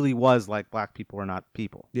really was like black people are not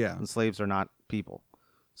people. Yeah. And slaves are not people.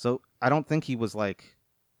 So I don't think he was like.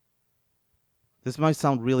 This might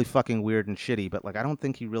sound really fucking weird and shitty, but like I don't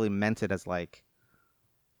think he really meant it as like.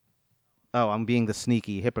 Oh, I'm being the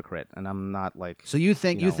sneaky hypocrite, and I'm not like. So you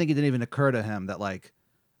think it didn't even occur to him that like,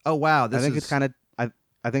 oh wow, this I think is it's kind of.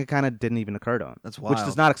 I think it kind of didn't even occur to him. That's wild. Which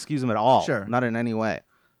does not excuse him at all. Sure. Not in any way.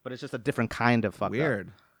 but it's just a different kind of fucked Weird.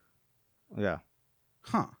 up. Yeah.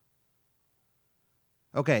 Huh.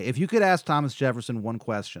 Okay, if you could ask Thomas Jefferson one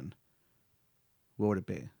question, what would it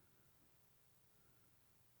be?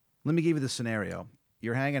 Let me give you the scenario.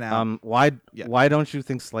 You're hanging out. Why don't you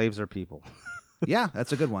think slaves are people? Yeah,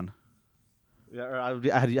 that's a good one. Yeah,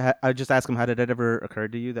 or I just ask him, how did it ever occur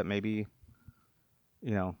to you that maybe,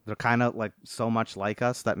 they're kind of like so much like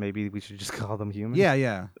us that maybe we should just call them human?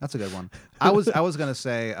 Yeah, that's a good one. I was gonna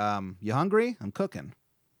say, you hungry? I'm cooking.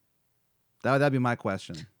 That'd be my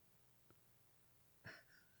question.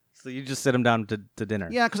 So you just sit him down to dinner?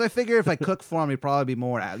 Yeah, because I figure if I cook for him, he'd probably be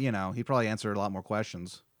more. He'd probably answer a lot more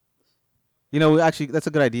questions. Actually, that's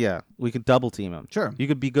a good idea. We could double team him. Sure. You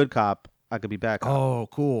could be good cop. I could be bad cop. Oh,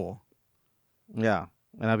 cool. Yeah.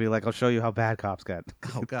 And I'd be like, I'll show you how bad cops get.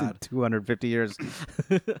 Oh, God. 250 years.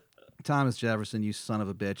 Thomas Jefferson, you son of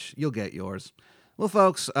a bitch. You'll get yours. Well,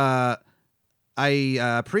 folks, I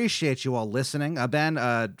appreciate you all listening.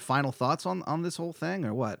 Ben, final thoughts on this whole thing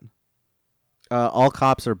or what? All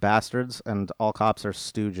cops are bastards and all cops are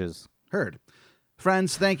stooges. Heard.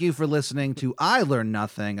 Friends, thank you for listening to I Learn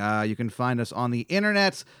Nothing. You can find us on the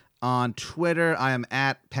internet, on Twitter. I am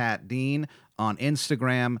at Pat Dean. On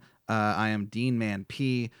Instagram, I am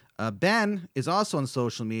DeanManP. Ben is also on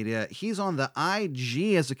social media. He's on the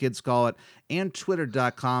IG, as the kids call it, and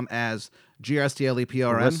Twitter.com as GRSTLEPRN.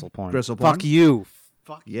 Bristleporn. Bristleporn. Fuck you.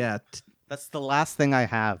 Fuck. Yeah. That's the last thing I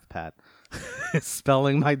have, Pat.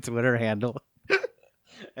 Spelling my Twitter handle.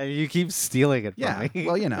 And you keep stealing it from me.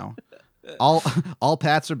 Well, all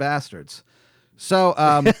Pats are bastards. So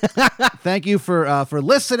thank you for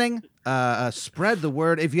listening. Spread the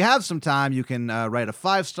word. If you have some time, you can write a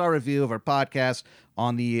 5-star review of our podcast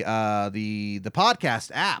on the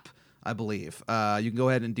podcast app, I believe. You can go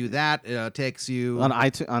ahead and do that. It takes you on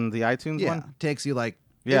the iTunes one. Yeah, takes you like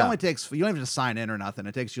it only takes, you don't even have to sign in or nothing.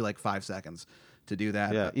 It takes you like 5 seconds to do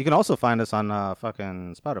that. Yeah, you can also find us on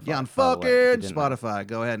fucking Spotify. Yeah, on fucking Spotify.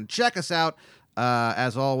 Go ahead and check us out.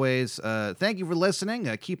 As always, thank you for listening.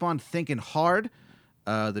 Keep on thinking hard.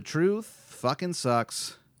 The truth fucking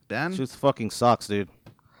sucks. Ben? Truth fucking sucks, dude.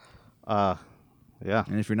 Yeah.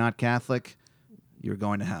 And if you're not Catholic, you're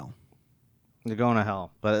going to hell. You're going to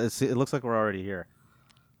hell. But it looks like we're already here.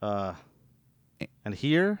 And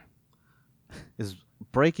here is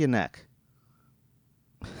break your neck.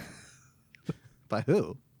 By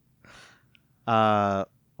who?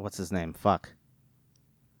 What's his name? Fuck.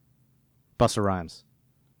 Busta Rhymes.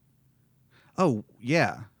 Oh,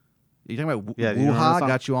 yeah. You talking about Yeah, you Woo-Ha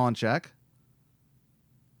got you all in check?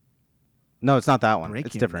 No, it's not that one. Break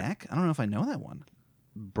it's your different. neck? I don't know if I know that one.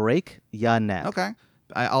 Break ya neck. Okay.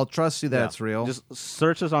 I'll trust you that it's real. Just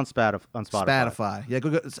search us on Spotify. Spotify. Yeah, go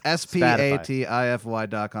it's SPATFI.com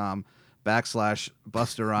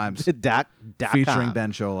 /Busta Rhymes featuring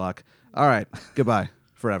Ben Sholok. All right. Goodbye.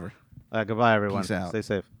 Forever. Goodbye, everyone. Peace out. Stay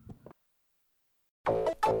safe.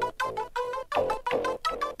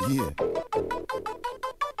 Yeah.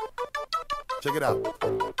 Check it out.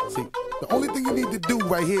 See, the only thing you need to do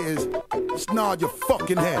right here is just nod your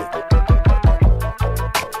fucking head.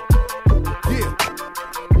 Yeah.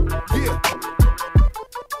 Yeah.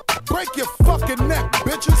 Break your fucking neck,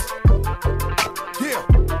 bitches. Yeah.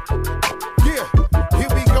 Yeah. Here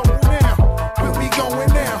we go now. Where we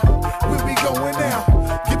going now? Where we going now?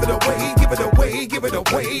 Give it away, give it away, give it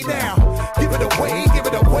away now. Give it away, give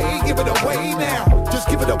it away, give it away now. Just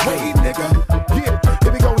give it away, nigga. Yeah,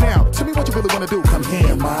 here we go now. Tell me what you really wanna do. Come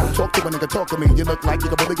here, man. Talk to a nigga, talk to me. You look like you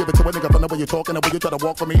can really give it to a nigga from the way you're talking, the way you try to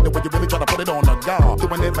walk for me, the way you really try to put it on the guard.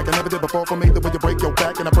 Doing it like I never did before for me, the way you break your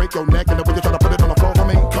back and I break your neck, and the way you try to put it on the floor for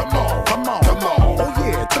me. Come on, come on, come on. Oh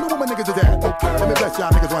yeah, tell me what my niggas is at. Okay, let me bless y'all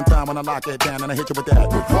niggas one time when I lock it down and I hit you with that.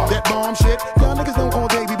 That bomb shit. Y'all niggas know all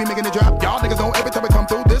day we be making it drop. Y'all niggas know every time we come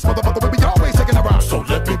through this motherfucker we be always shaking the rock. So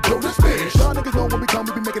let me blow this bitch. Y'all niggas know when we come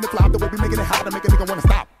we be making it flop, the way we making it hot to make a nigga wanna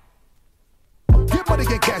stop. Get money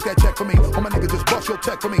and cash that check for me. All my niggas just bust your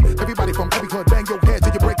check for me. Everybody from every hood bang your head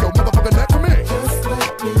till you break your motherfucking neck for me. Just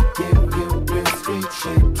let me give you real street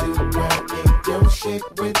shit to ride in your shit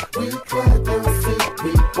with. We try to see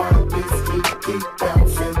we want this heat keep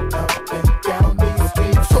bouncing up and down these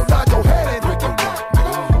streets. So nod your head and break your neck,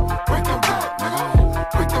 nigga. Break your neck, nigga.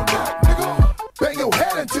 Break your neck, nigga. Bang your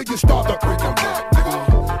head until you start to break your neck, nigga.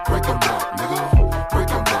 Break your neck, nigga. Break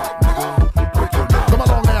your neck, nigga. Break your neck. Come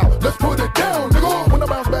along now, let's put it down, nigga. When I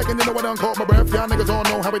bounce back and you know I done caught my breath. Y'all niggas all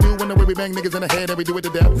know how we do when the way we bang niggas in the head and we do it to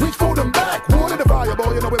death. Reach for them back, one in the fire,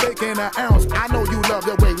 boy, you know we're making an ounce. I know you love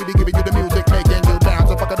the way we be giving you the music, making you bounce.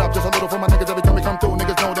 So fuck it up just a little for my niggas every time we come through.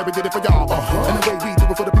 Niggas know that we did it for y'all. And the way we do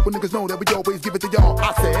it for the people, niggas know that we always give it to y'all.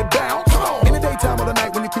 I said bounce. In the daytime or the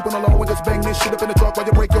night when you keep on alone and just bang this shit up in the truck while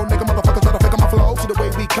you break your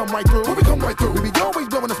right through. When we come right through, we be always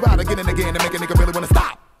blowing the spot again and again to make a nigga really wanna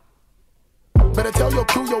stop. Better tell your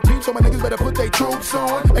crew, your peeps, so my niggas better put their troops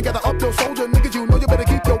on. And gather up your soldier niggas, you know you better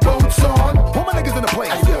keep your boots on. All my niggas in the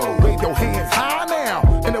place, yo, wave your hands high now.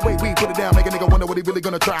 And the way we put it down, make a nigga wonder what he really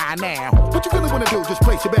gonna try now. What you really wanna do, just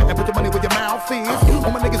place your bet and put your money where your mouth is.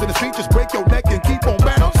 All my niggas in the street, just break your neck and keep on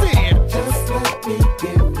bouncing. Just let me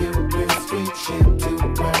give you real street shit to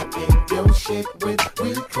ride in your shit with.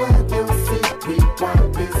 We clap your seat, we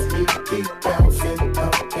want this heat, keep bouncing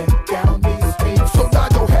up and down these streets. So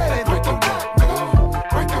nod your head and break your neck, nigga.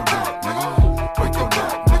 Break your neck, nigga. Break your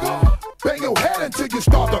neck, nigga. Bang your head until you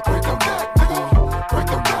start to break your neck, nigga. Break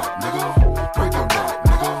your neck, nigga. Break your neck,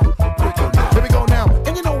 nigga. Break your neck. Here we go now.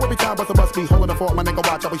 And you know every time bust a bus be holding the fort, my nigga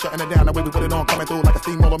watch, I'll be shutting it down. The way we put it on, coming through like a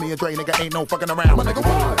steamroller. Me and Dre, nigga, ain't no fucking around. My nigga,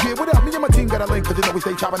 what? Yeah, what up? Me and my team got a link, cause you know we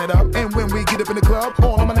stay chopping it up. And when we get up in the club,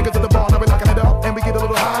 all of my niggas at the bar, now we locking it up. And we get a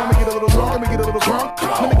little high, and we get a little drunk, and we get a little drunk.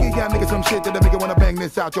 Let me give y'all niggas some shit that make you wanna bang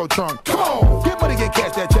this out your trunk. Come on, get money, get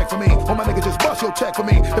cash, that check for me. All my niggas just bust your check for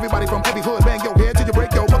me. Everybody from every hood, bang your head till you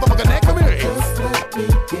break your motherfucking neck for me. Just let me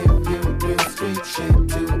give you real street shit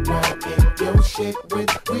to ride in your shit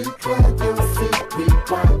with. We clap your seat, we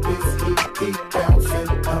want this heat, keep bouncing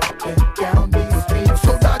up and